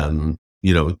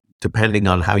 depending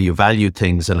on how you value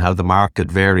things and how the market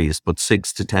varies, but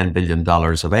 $6 to $10 billion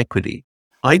of equity.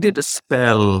 I did a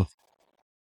spell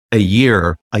a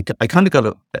year. I kind of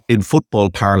got, in football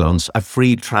parlance, a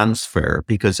free transfer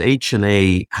because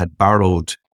H&A had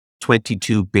borrowed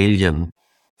 $22 billion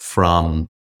from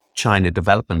China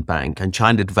Development Bank, and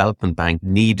China Development Bank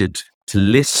needed to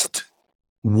list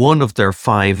one of their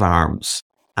 5 arms.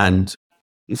 And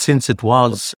since it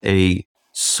was a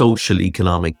social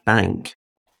economic bank,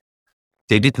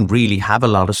 they didn't really have a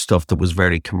lot of stuff that was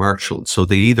very commercial. So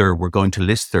they either were going to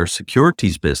list their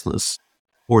securities business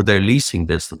or their leasing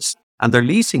business. And their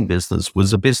leasing business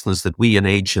was a business that we in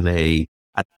H&A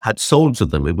had sold to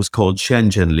them. It was called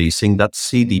Shenzhen Leasing.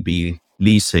 That's CDB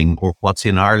Leasing, or what's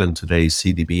in Ireland today,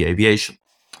 CDB Aviation.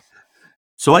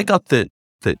 So I got the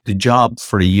job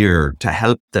for a year to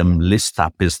help them list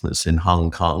that business in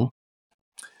Hong Kong.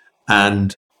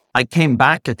 And I came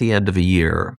back at the end of a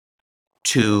year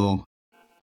to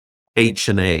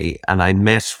H&A, and I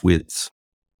met with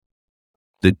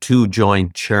the 2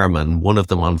 joint chairmen. One of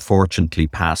them unfortunately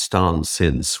passed on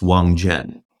since, Wang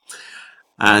Zhen,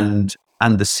 and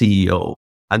the CEO.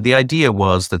 And the idea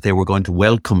was that they were going to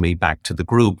welcome me back to the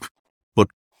group, but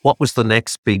what was the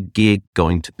next big gig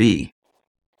going to be?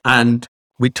 And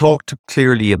we talked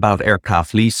clearly about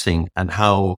aircraft leasing and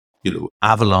how,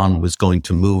 Avalon was going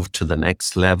to move to the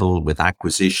next level with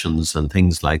acquisitions and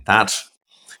things like that.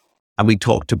 And we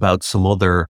talked about some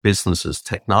other businesses,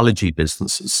 technology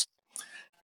businesses.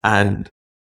 And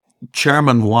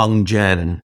Chairman Wang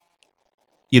Zhen,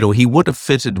 he would have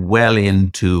fitted well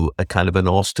into a kind of an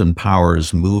Austin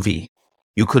Powers movie.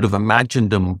 You could have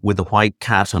imagined him with a white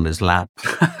cat on his lap,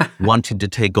 wanting to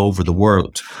take over the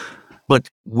world, but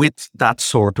with that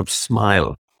sort of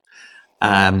smile.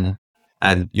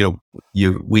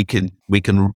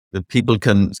 People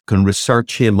can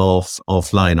research him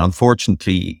offline.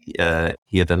 Unfortunately,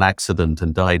 he had an accident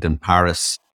and died in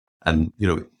Paris, and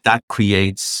that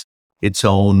creates its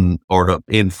own, or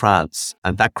in France,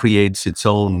 and that creates its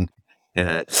own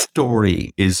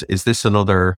story. Is this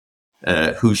another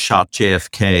who shot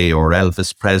JFK or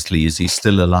Elvis Presley? Is he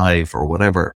still alive or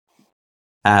whatever?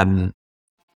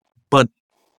 But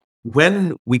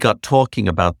when we got talking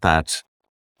about that,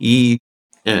 he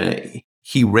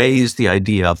raised the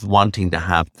idea of wanting to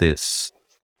have this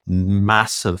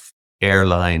massive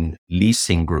airline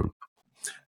leasing group.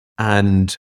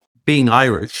 And being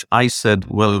Irish, I said,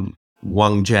 well,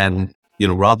 Wang Zhen,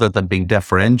 rather than being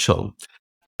deferential,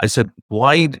 I said,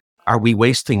 why are we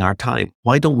wasting our time?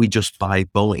 Why don't we just buy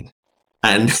Boeing?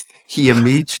 And he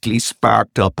immediately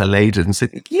sparked up elated and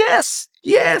said, yes,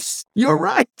 you're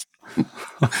right.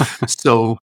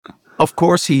 So, of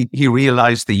course, he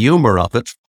realized the humor of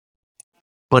it,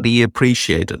 but he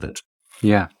appreciated it.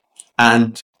 Yeah.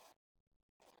 And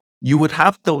you would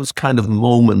have those kind of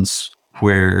moments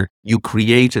where you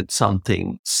created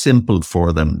something simple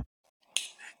for them.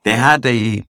 They had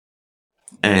a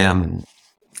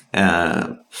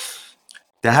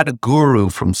guru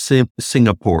from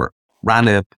Singapore, ran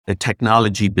a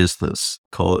technology business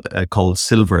called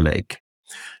Silver Lake.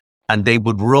 And they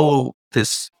would roll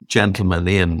this gentleman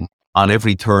in on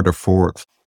every 3rd or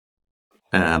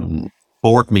 4th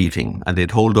board meeting, and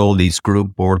they'd hold all these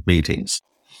group board meetings.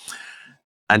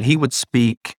 And he would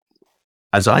speak,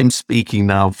 as I'm speaking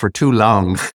now for too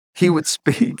long, he would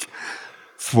speak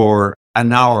for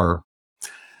an hour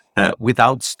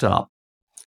without stop,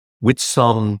 with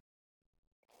some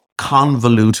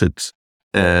convoluted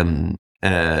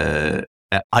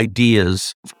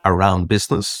ideas around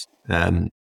business,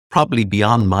 probably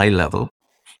beyond my level.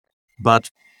 But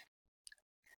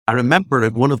I remember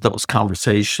at one of those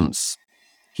conversations,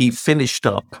 he finished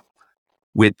up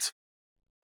with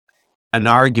an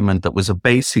argument that was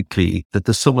basically that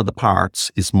the sum of the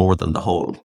parts is more than the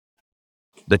whole.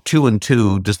 That 2 and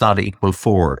 2 does not equal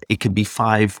 4. It can be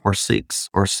 5 or 6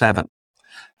 or 7.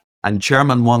 And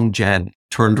Chairman Wang Zhen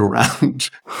turned around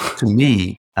to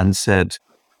me and said,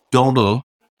 Donal,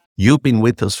 you've been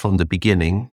with us from the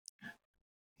beginning.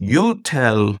 You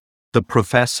tell the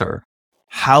professor,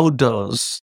 how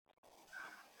does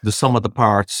the sum of the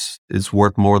parts is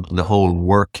worth more than the whole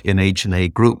work in H&A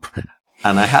Group?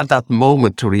 And I had that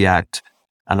moment to react.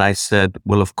 And I said,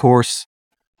 well, of course,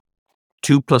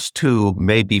 2 plus 2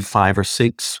 may be 5 or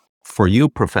 6 for you,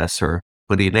 professor,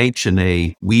 but in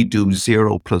H&A, we do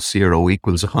 0 plus 0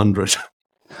 equals 100.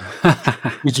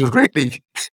 which is really,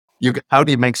 how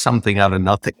do you make something out of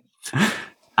nothing?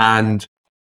 And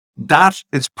that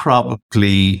is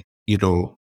probably,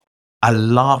 a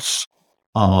lot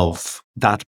of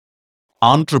that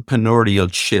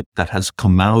entrepreneurial ship that has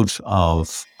come out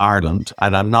of Ireland.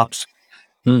 And I'm not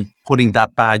putting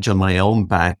that badge on my own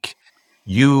back.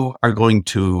 You are going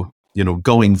to,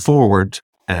 going forward,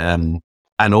 and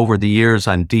over the years,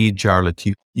 indeed, Charlotte,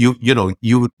 you'll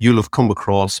have come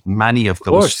across many of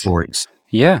those stories.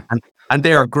 Yeah. And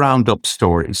they are ground up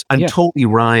stories. And Tony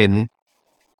Ryan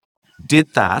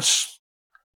did that.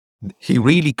 He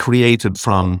really created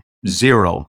from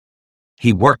zero.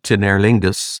 He worked in Aer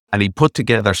Lingus and he put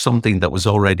together something that was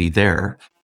already there.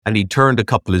 And he turned a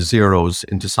couple of zeros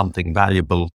into something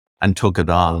valuable and took it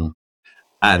on.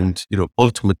 And,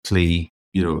 ultimately,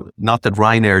 not that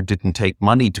Ryanair didn't take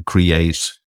money to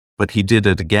create, but he did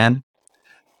it again.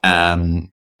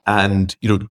 And,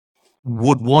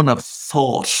 would one have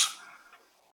thought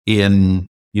in,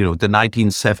 the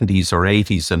 1970s or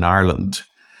 80s in Ireland,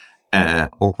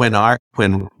 or when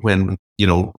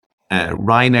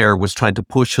Ryanair was trying to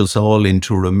push us all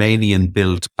into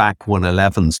Romanian-built BAC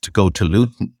 111s to go to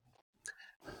Luton,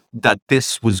 that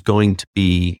this was going to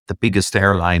be the biggest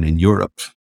airline in Europe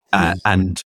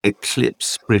and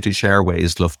eclipse British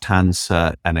Airways,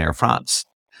 Lufthansa, and Air France.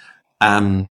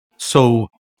 So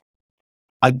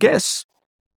I guess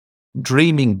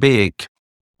dreaming big,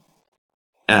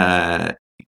 it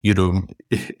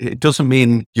doesn't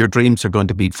mean your dreams are going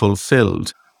to be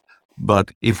fulfilled.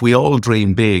 But if we all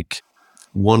dream big,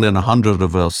 1 in 100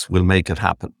 of us will make it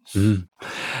happen.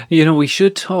 We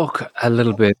should talk a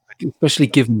little bit, especially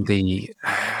given the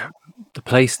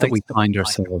place that we find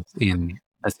ourselves in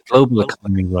as a global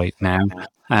economy right now,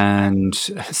 and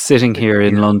sitting here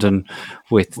in London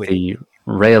with the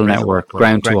rail network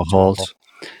ground to a halt,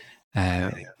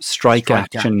 strike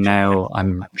action now.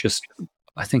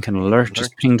 I think an alert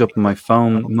just pinged up on my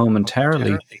phone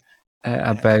momentarily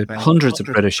about hundreds of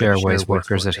British Airways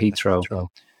workers at Heathrow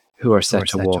who are set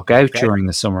to walk out during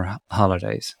the summer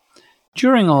holidays.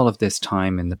 During all of this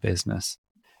time in the business,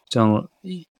 Donal,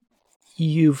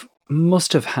 you've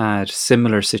must have had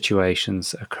similar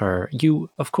situations occur. You,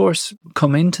 of course,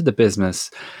 come into the business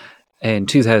in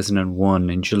 2001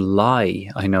 in July,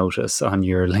 I notice on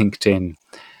your LinkedIn.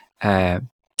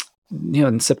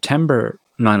 In September,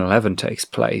 9/11 takes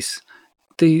place.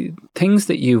 The things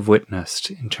that you've witnessed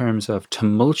in terms of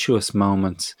tumultuous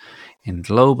moments in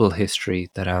global history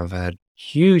that have had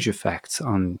huge effects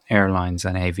on airlines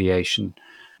and aviation.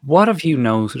 What have you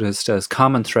noticed as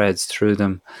common threads through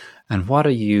them? And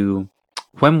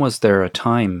when was there a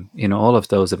time in all of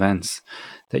those events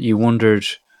that you wondered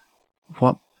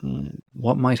what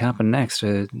might happen next,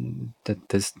 that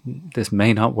this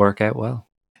may not work out well?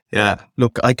 Yeah,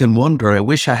 look, I can wonder. I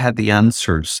wish I had the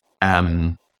answers.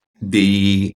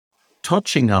 The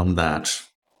touching on that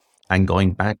and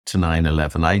going back to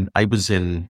 9/11, I was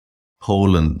in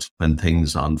Poland when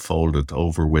things unfolded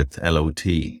over with LOT.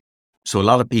 So a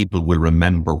lot of people will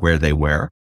remember where they were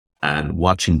and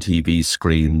watching TV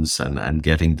screens and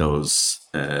getting those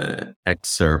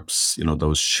excerpts,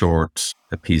 those short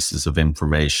pieces of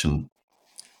information.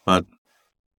 But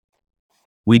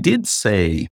we did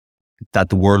say that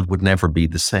the world would never be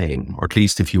the same, or at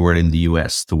least if you were in the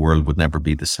US, the world would never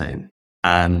be the same.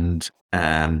 And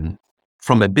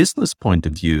from a business point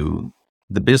of view,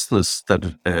 the business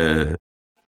that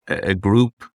a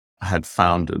group had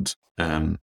founded,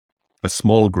 a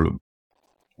small group,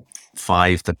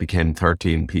 5 that became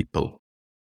 13 people,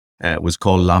 was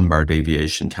called Lombard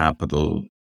Aviation Capital,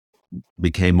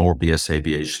 became Orbius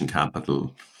Aviation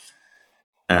Capital.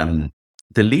 The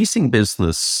leasing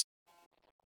business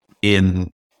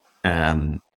in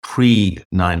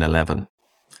pre-9/11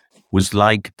 was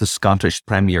like the Scottish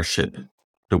Premiership.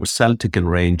 There was Celtic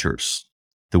and Rangers.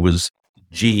 There was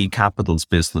GE Capital's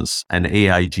business and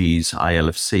AIG's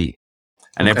ILFC.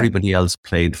 And everybody else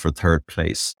played for third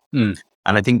place. And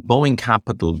I think Boeing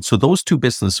Capital, so those two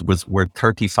businesses were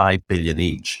 35 billion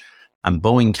each. And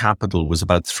Boeing Capital was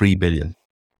about 3 billion.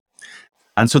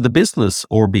 And so the business,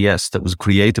 RBS, that was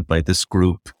created by this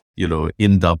group,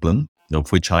 in Dublin,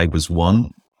 of which I was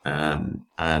one,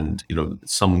 and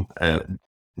some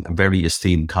very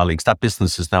esteemed colleagues. That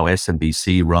business is now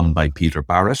SMBC, run by Peter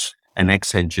Barrett, an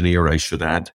ex-engineer, I should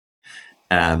add.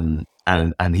 And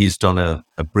he's done a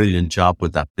brilliant job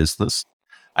with that business.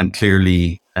 And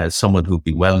clearly, someone who'd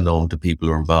be well known to people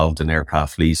who are involved in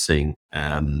aircraft leasing,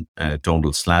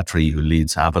 Donal Slattery, who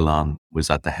leads Avalon, was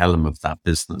at the helm of that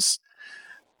business.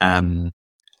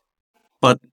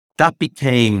 But that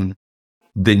became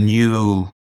the new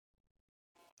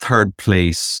third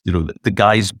place, the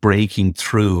guys breaking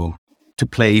through to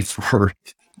play for,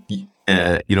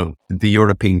 the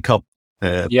European Cup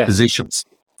positions.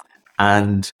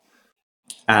 And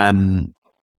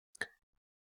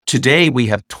today we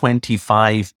have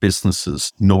 25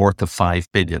 businesses north of 5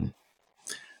 billion.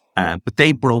 But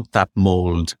they broke that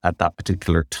mold at that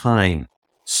particular time.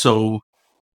 So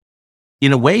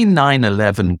in a way,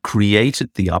 9/11 created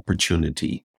the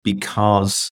opportunity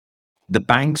because the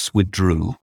banks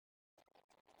withdrew.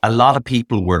 A lot of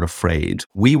people were afraid.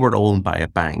 We were owned by a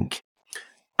bank.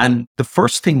 And the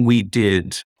first thing we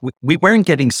did, we weren't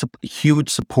getting huge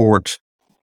support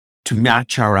to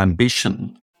match our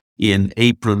ambition in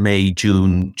April, May,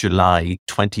 June, July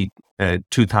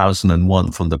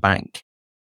 2001 from the bank.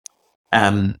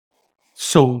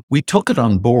 So we took it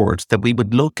on board that we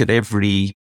would look at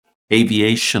every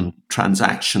aviation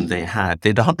transaction they had. They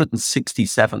had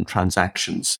 167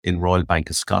 transactions in Royal Bank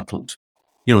of Scotland.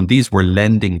 These were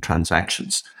lending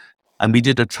transactions. And we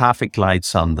did a traffic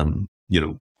lights on them,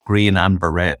 green,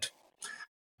 amber, red.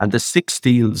 And the 6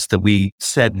 deals that we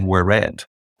said were red,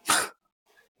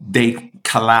 they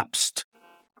collapsed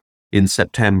in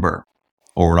September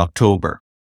or October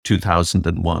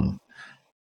 2001.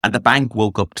 And the bank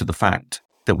woke up to the fact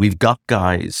that we've got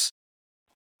guys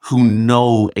who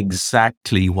know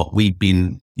exactly what we've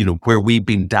been, where we've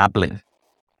been dabbling.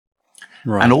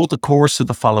 Right. And over the course of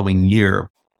the following year,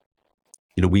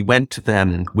 we went to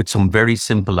them with some very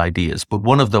simple ideas, but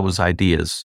one of those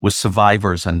ideas was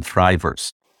survivors and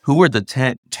thrivers. Who are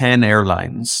the 10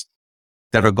 airlines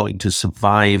that are going to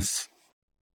survive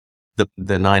the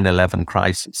 9/11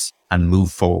 crisis and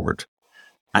move forward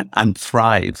and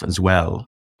thrive as well?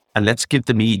 And let's give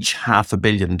them each $500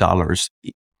 million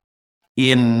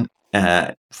in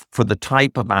for the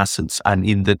type of assets and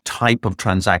in the type of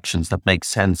transactions that make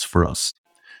sense for us.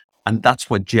 And that's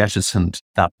what jettisoned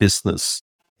that business,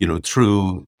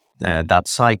 through that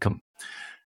cycle.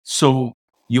 So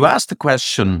you asked the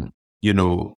question,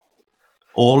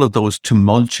 all of those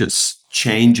tumultuous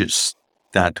changes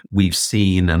that we've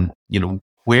seen and,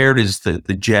 where is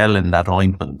the gel in that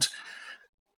ointment?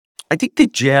 I think the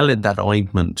gel in that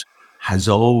ointment has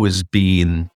always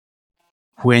been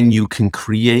when you can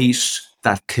create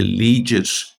that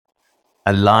collegiate,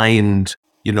 aligned,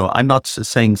 I'm not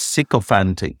saying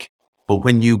sycophantic, but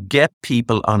when you get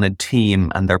people on a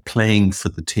team and they're playing for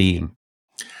the team.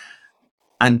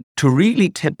 And to really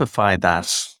typify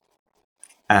that,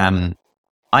 I'm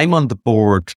on the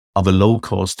board of a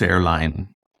low-cost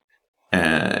airline,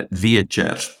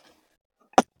 Vietjet,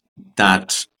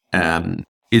 that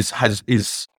has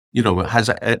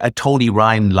a Tony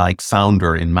Ryan-like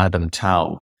founder in Madame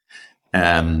Tao,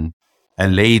 a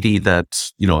lady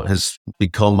that has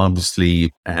become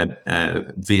obviously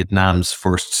Vietnam's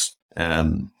first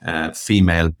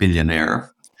female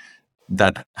billionaire,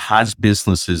 that has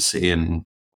businesses in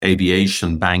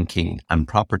aviation, banking, and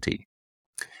property.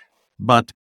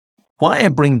 But why I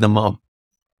bring them up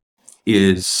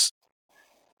is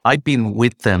I've been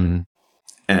with them.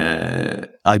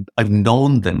 I've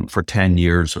known them for 10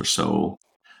 years or so.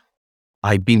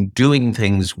 I've been doing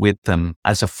things with them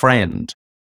as a friend.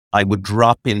 I would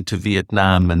drop into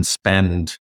Vietnam and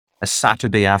spend a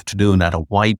Saturday afternoon at a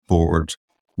whiteboard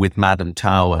with Madame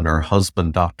Tao and her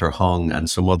husband, Dr. Hung, and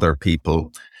some other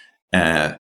people,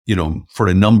 for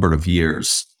a number of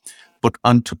years. But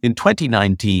in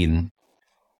 2019,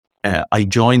 I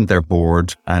joined their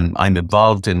board and I'm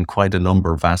involved in quite a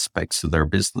number of aspects of their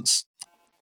business.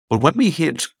 But when we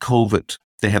hit COVID,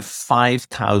 they have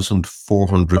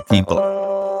 5,400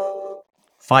 people,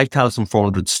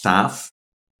 5,400 staff.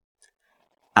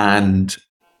 And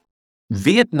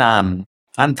Vietnam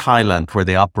and Thailand, where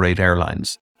they operate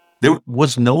airlines, there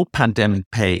was no pandemic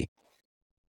pay.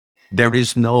 There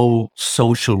is no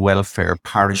social welfare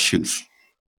parachute.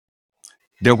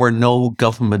 There were no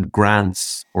government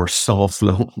grants or soft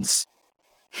loans.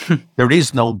 There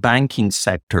is no banking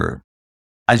sector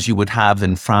as you would have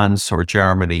in France or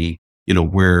Germany,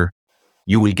 where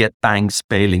you will get banks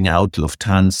bailing out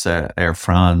Lufthansa, Air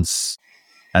France,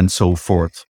 and so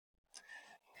forth.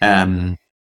 The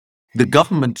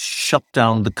government shut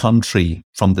down the country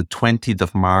from the 20th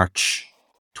of March,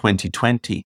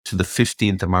 2020 to the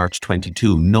 15th of March,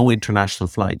 22. No international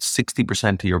flights,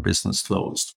 60% of your business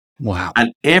closed. Wow.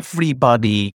 And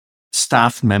everybody,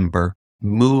 staff member,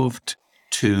 moved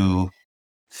to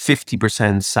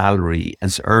 50% salary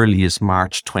as early as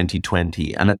March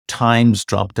 2020, and at times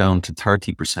dropped down to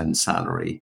 30%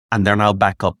 salary. And they're now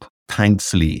back up,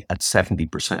 thankfully, at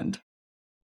 70%.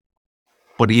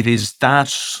 But it is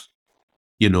that,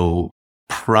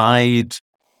 pride,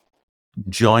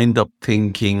 joined up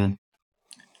thinking,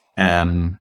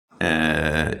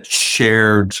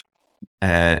 shared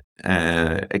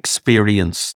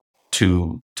experience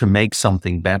to make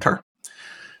something better.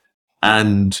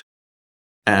 And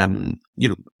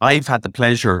I've had the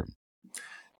pleasure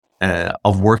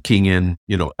of working in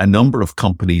a number of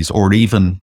companies, or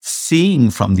even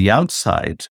seeing from the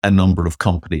outside a number of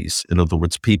companies. In other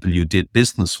words, people you did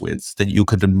business with, that you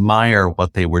could admire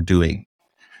what they were doing.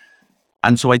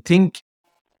 And so I think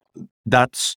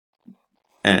that's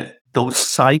those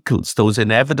cycles, those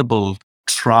inevitable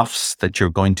troughs that you're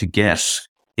going to get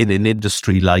in an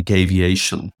industry like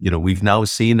aviation. We've now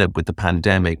seen it with the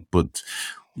pandemic, but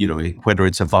whether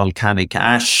it's a volcanic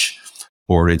ash,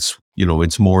 or it's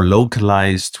more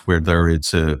localized, whether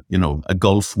it's a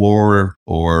Gulf War,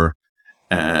 or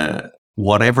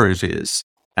whatever it is.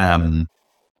 The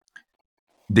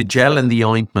gel in the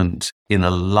ointment in a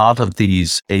lot of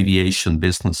these aviation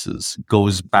businesses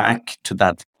goes back to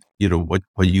that,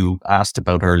 what you asked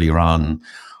about earlier on.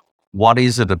 What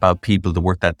is it about people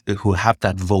who have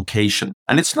that vocation?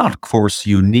 And it's not, of course,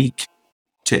 unique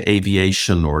to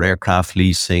aviation or aircraft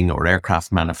leasing or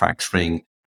aircraft manufacturing.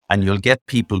 And you'll get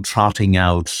people trotting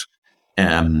out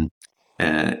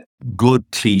good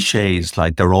cliches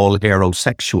like they're all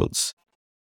aerosexuals.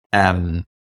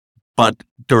 But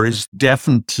there is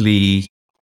definitely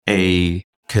a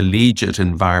collegiate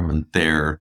environment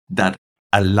there that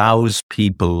allows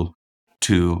people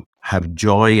to have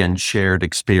joy and shared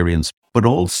experience, but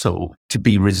also to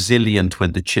be resilient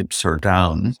when the chips are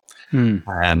down.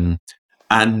 And,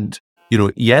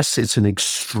 yes, it's an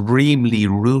extremely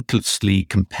ruthlessly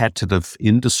competitive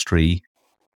industry.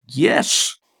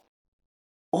 Yes,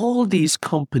 all these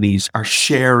companies are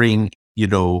sharing,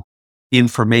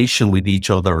 information with each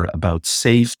other about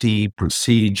safety,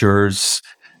 procedures,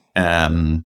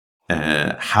 how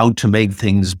to make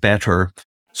things better.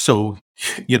 So,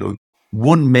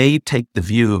 one may take the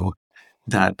view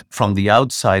that from the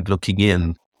outside looking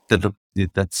in,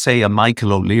 that say a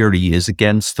Michael O'Leary is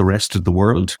against the rest of the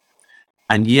world.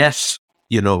 And yet,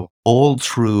 all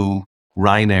through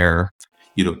Ryanair,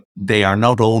 they are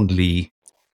not only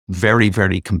very,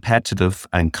 very competitive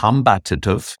and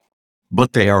combative,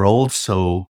 but they are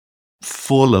also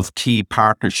full of key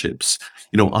partnerships.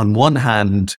 On one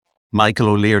hand, Michael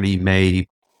O'Leary may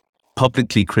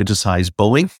publicly criticize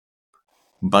Boeing,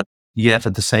 but yet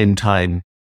at the same time,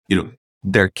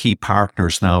 they're key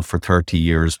partners now for 30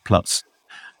 years plus.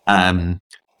 And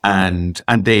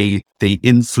they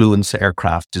influence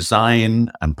aircraft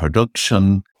design and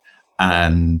production,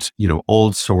 and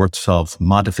all sorts of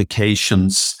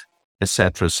modifications,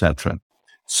 etc., etc.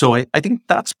 So I think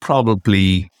that's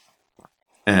probably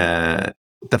the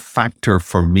factor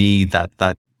for me,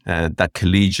 that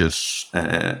collegiate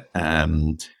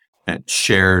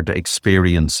shared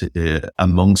experience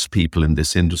amongst people in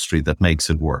this industry that makes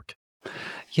it work.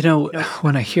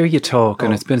 When I hear you talk,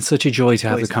 and it's been such a joy to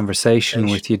have the conversation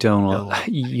with you, Donal,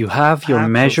 you have your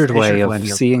measured way of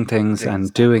seeing things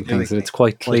and doing things, and it's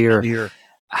quite clear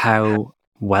how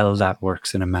well that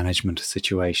works in a management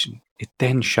situation. It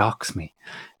then shocks me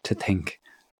to think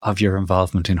of your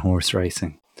involvement in horse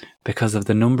racing because of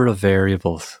the number of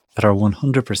variables that are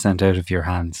 100% out of your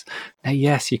hands. Now,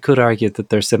 yes, you could argue that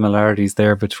there's similarities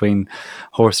there between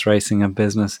horse racing and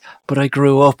business, but I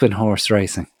grew up in horse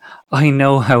racing. I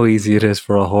know how easy it is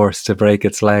for a horse to break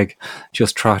its leg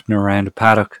just trotting around a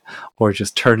paddock, or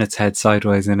just turn its head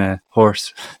sideways in a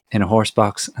horse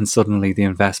box, and suddenly the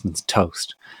investment's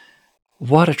toast.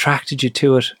 What attracted you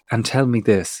to it? And tell me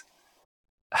this,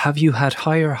 have you had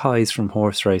higher highs from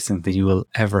horse racing than you will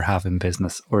ever have in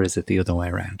business, or is it the other way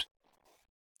around?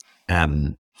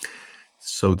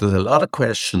 So there's a lot of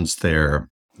questions there.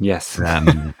 Yes.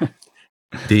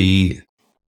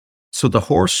 So the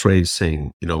horse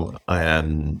racing, there's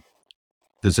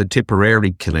a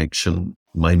Tipperary connection.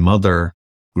 My mother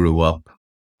grew up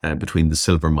between the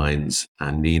silver mines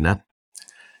and Nina.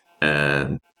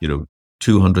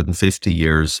 250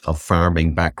 years of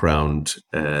farming background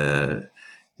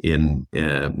in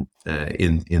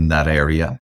that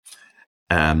area.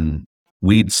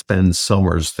 We'd spend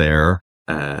summers there,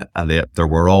 and there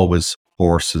were always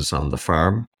horses on the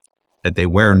farm. They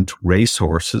weren't race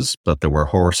horses, but there were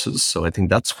horses. So I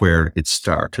think that's where it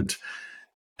started.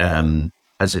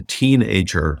 As a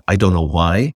teenager, I don't know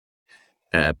why,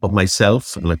 but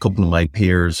myself and a couple of my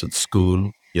peers at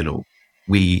school,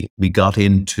 we got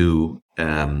into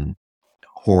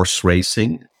horse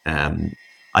racing.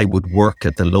 I would work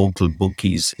at the local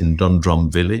bookies in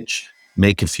Dundrum Village,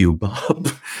 make a few bob,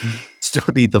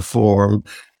 study the form.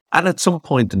 And at some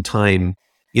point in time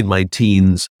in my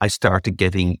teens, I started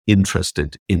getting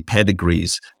interested in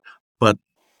pedigrees. But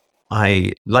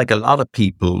like a lot of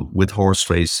people with horse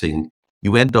racing,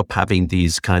 you end up having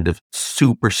these kind of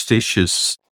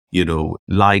superstitious,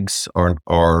 likes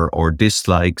or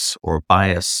dislikes or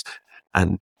bias.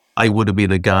 And I would have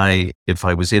been a guy, if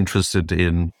I was interested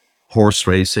in horse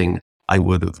racing, I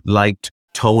would have liked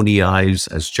Tony Ives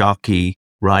as jockey,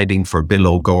 riding for Bill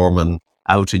O'Gorman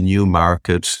out in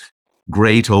Newmarket,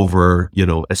 great over,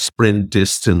 a sprint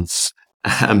distance.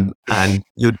 And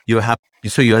you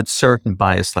had certain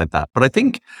bias like that. But I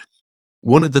think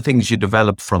one of the things you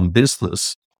develop from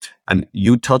business, and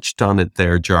you touched on it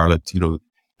there, Jarlath,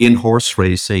 in horse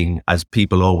racing, as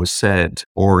people always said,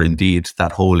 or indeed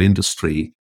that whole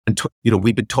industry, and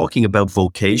we've been talking about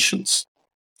vocations.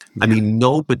 I mean,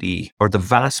 nobody, or the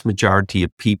vast majority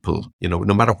of people,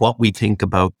 no matter what we think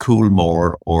about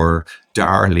Coolmore or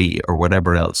Darley or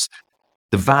whatever else,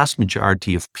 the vast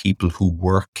majority of people who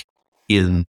work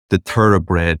in the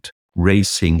thoroughbred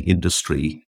racing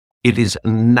industry, it is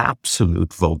an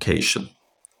absolute vocation.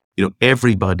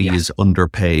 Everybody is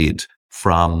underpaid,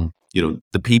 from,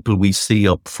 the people we see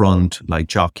up front, like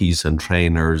jockeys and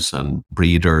trainers and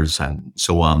breeders and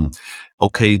so on.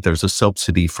 Okay, there's a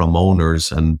subsidy from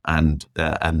owners and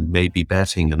maybe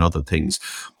betting and other things,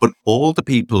 but all the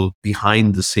people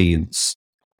behind the scenes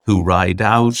who ride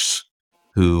out,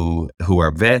 who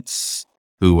are vets,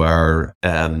 who are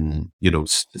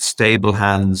stable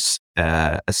hands,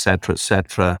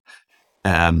 etc.,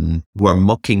 who are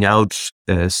mucking out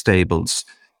stables.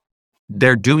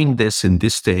 They're doing this in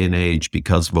this day and age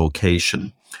because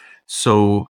vocation.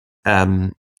 So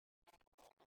the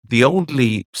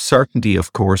only certainty,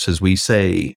 of course, as we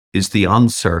say, is the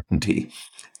uncertainty.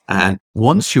 And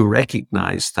once you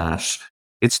recognize that,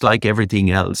 it's like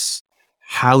everything else.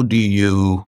 How do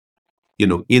you,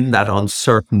 in that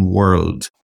uncertain world,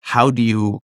 how do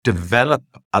you develop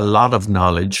a lot of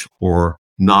knowledge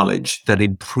that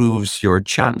improves your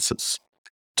chances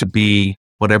to be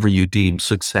whatever you deem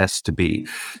success to be?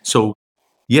 So,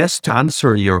 yes, to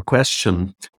answer your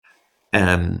question,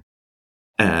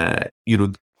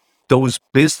 those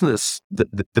business,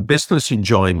 the business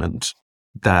enjoyment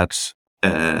that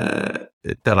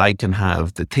I can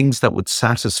have, the things that would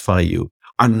satisfy you,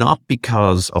 are not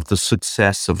because of the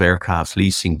success of aircraft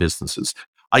leasing businesses.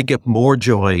 I get more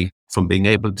joy from being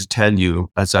able to tell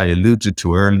you, as I alluded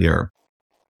to earlier,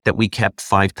 that we kept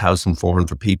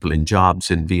 5,400 people in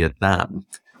jobs in Vietnam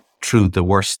through the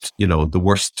worst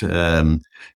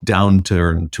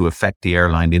downturn to affect the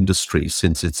airline industry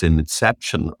since its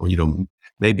inception. Or,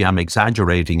 maybe I'm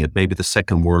exaggerating it. Maybe the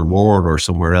Second World War or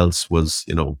somewhere else was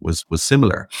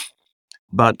similar.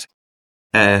 But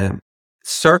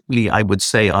certainly I would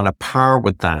say on a par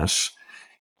with that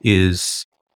is,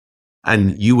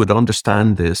 and you would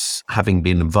understand this having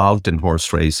been involved in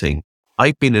horse racing,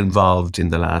 I've been involved in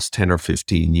the last 10 or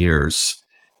 15 years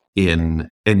in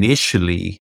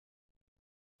initially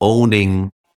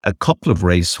owning a couple of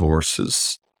race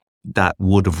horses that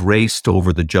would have raced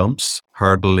over the jumps,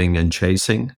 hurdling and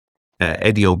chasing.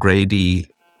 Eddie O'Grady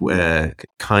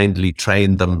kindly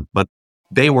trained them, but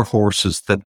they were horses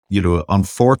that,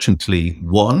 unfortunately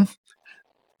won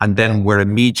and then were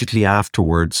immediately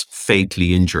afterwards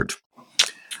fatally injured.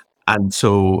 And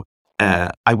so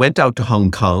I went out to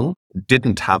Hong Kong,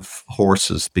 didn't have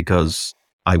horses because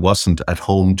I wasn't at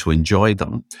home to enjoy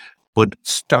them, but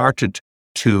started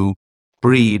to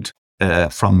breed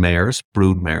from mares,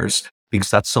 brood mares,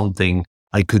 because that's something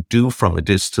I could do from a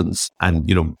distance.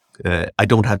 And, I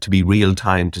don't have to be real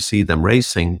time to see them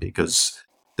racing because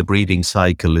the breeding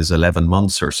cycle is 11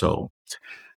 months or so.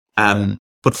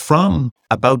 But from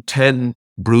about 10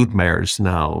 brood mares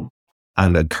now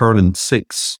and a current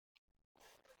 6,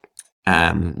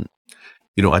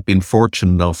 I've been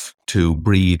fortunate enough to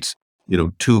breed,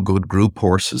 2 good group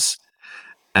horses.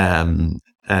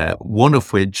 One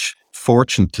of which,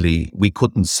 fortunately, we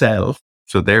couldn't sell.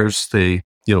 So there's the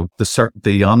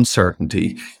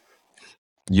uncertainty.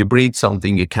 You breed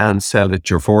something, you can't sell it,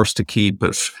 you're forced to keep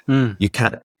it. You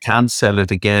can't sell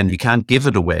it again. You can't give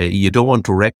it away. You don't want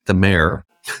to wreck the mare,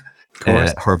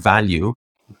 her value.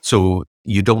 So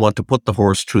you don't want to put the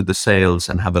horse through the sales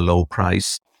and have a low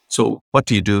price. So what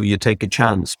do? You take a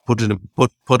chance, put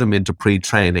him into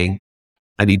pre-training,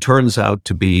 and he turns out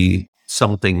to be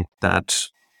something that,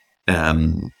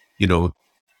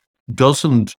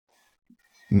 doesn't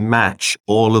match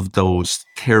all of those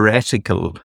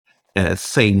theoretical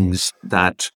things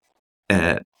that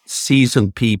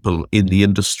seasoned people in the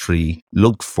industry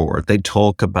look for. They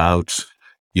talk about,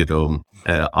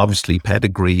 obviously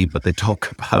pedigree, but they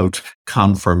talk about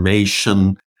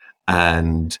conformation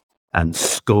and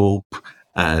scope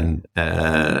and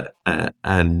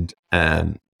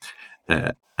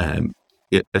a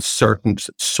certain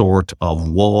sort of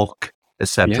walk,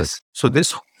 etc. Yes. So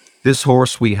this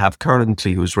horse we have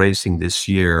currently, who's racing this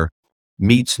year,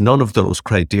 meets none of those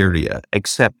criteria,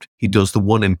 except he does the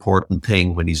one important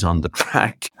thing when he's on the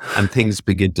track and things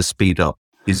begin to speed up,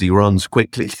 is he runs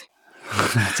quickly.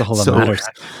 That's all that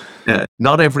matters.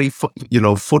 Not every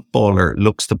footballer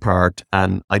looks the part,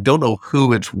 and I don't know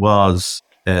who it was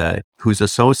who's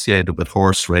associated with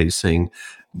horse racing,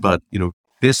 but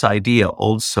this idea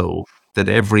also that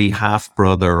every half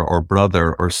brother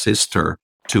or sister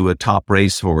to a top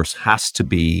racehorse has to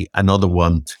be another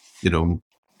one.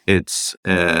 It's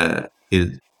if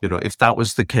that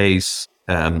was the case,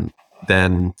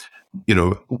 then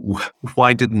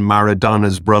why didn't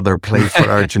Maradona's brother play for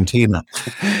Argentina?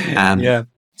 Yeah.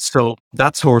 So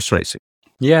that's horse racing.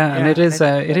 Yeah, and it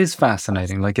is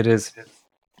fascinating. Like, it is.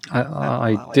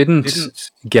 I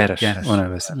didn't get it when I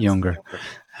was younger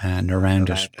and around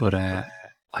it, but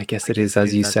I guess it is,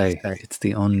 as you say, it's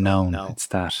the unknown. It's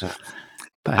that.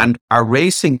 And our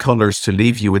racing colours, to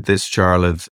leave you with this,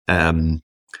 Charlotte, you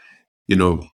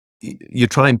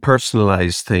try and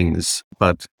personalise things,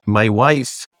 but my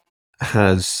wife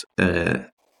has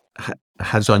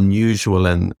unusual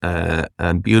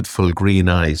and beautiful green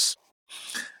eyes,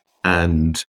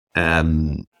 and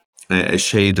a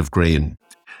shade of green.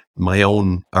 My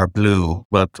own are blue,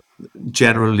 but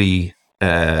generally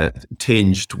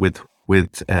tinged with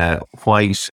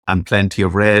white and plenty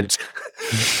of red.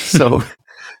 So,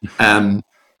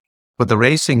 but the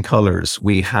racing colours,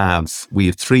 we have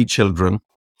 3 children.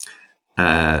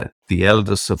 The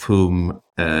eldest of whom,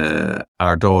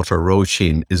 our daughter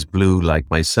Roisin, is blue like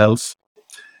myself.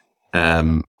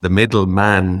 The middle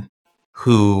man,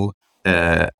 who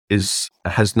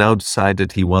has now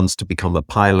decided he wants to become a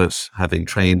pilot, having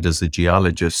trained as a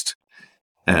geologist,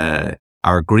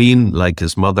 are green like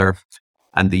his mother,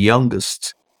 and the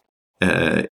youngest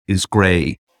is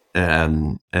grey,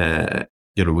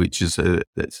 which is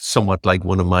somewhat like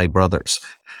one of my brothers.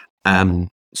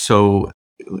 So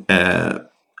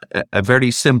a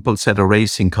very simple set of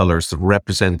racing colours that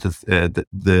represent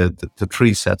the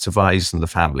 3 sets of eyes in the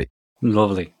family.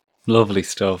 Lovely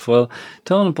stuff. Well,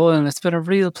 Donal Boylan, it's been a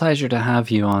real pleasure to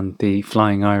have you on the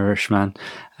Flying Irishman,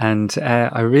 and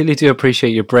I really do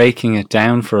appreciate you breaking it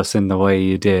down for us in the way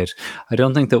you did. I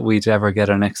don't think that we'd ever get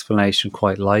an explanation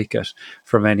quite like it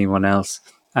from anyone else.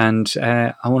 And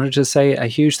I wanted to say a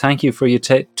huge thank you for you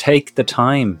to take the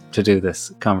time to do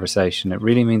this conversation. It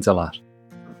really means a lot.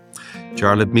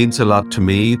 Charlotte, it means a lot to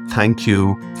me. Thank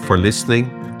you for listening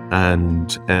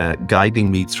and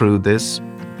guiding me through this.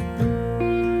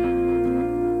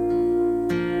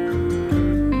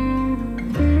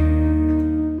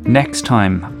 Next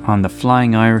time on The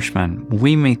Flying Irishman,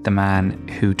 we meet the man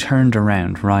who turned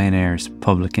around Ryanair's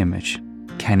public image,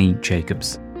 Kenny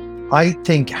Jacobs. I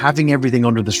think having everything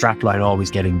under the strapline always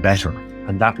getting better.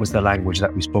 And that was the language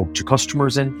that we spoke to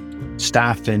customers in,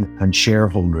 staff in, and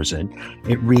shareholders in.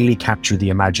 It really captured the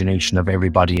imagination of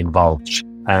everybody involved.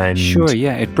 And sure,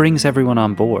 yeah, it brings everyone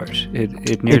on board.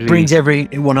 It brings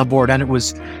everyone on board. And it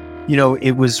was,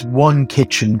 it was one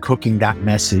kitchen cooking that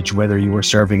message, whether you were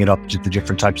serving it up to the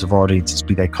different types of audiences,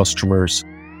 be they customers,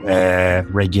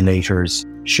 regulators,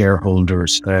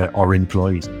 shareholders, or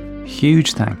employees.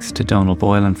 Huge thanks to Donal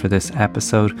Boylan for this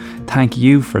episode. Thank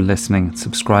you for listening,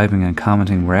 subscribing and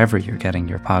commenting wherever you're getting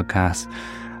your podcasts.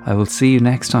 I will see you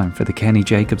next time for the Kenny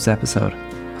Jacobs episode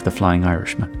of The Flying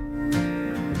Irishman.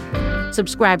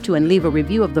 Subscribe to and leave a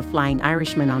review of The Flying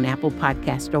Irishman on Apple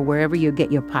Podcasts or wherever you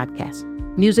get your podcasts.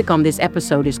 Music on this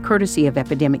episode is courtesy of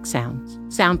Epidemic Sounds.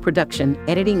 Sound production,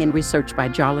 editing, and research by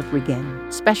Jarlath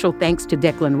Regan. Special thanks to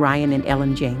Declan Ryan and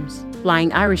Ellen James.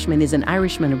 Flying Irishman is an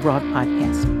Irishman Abroad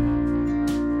podcast.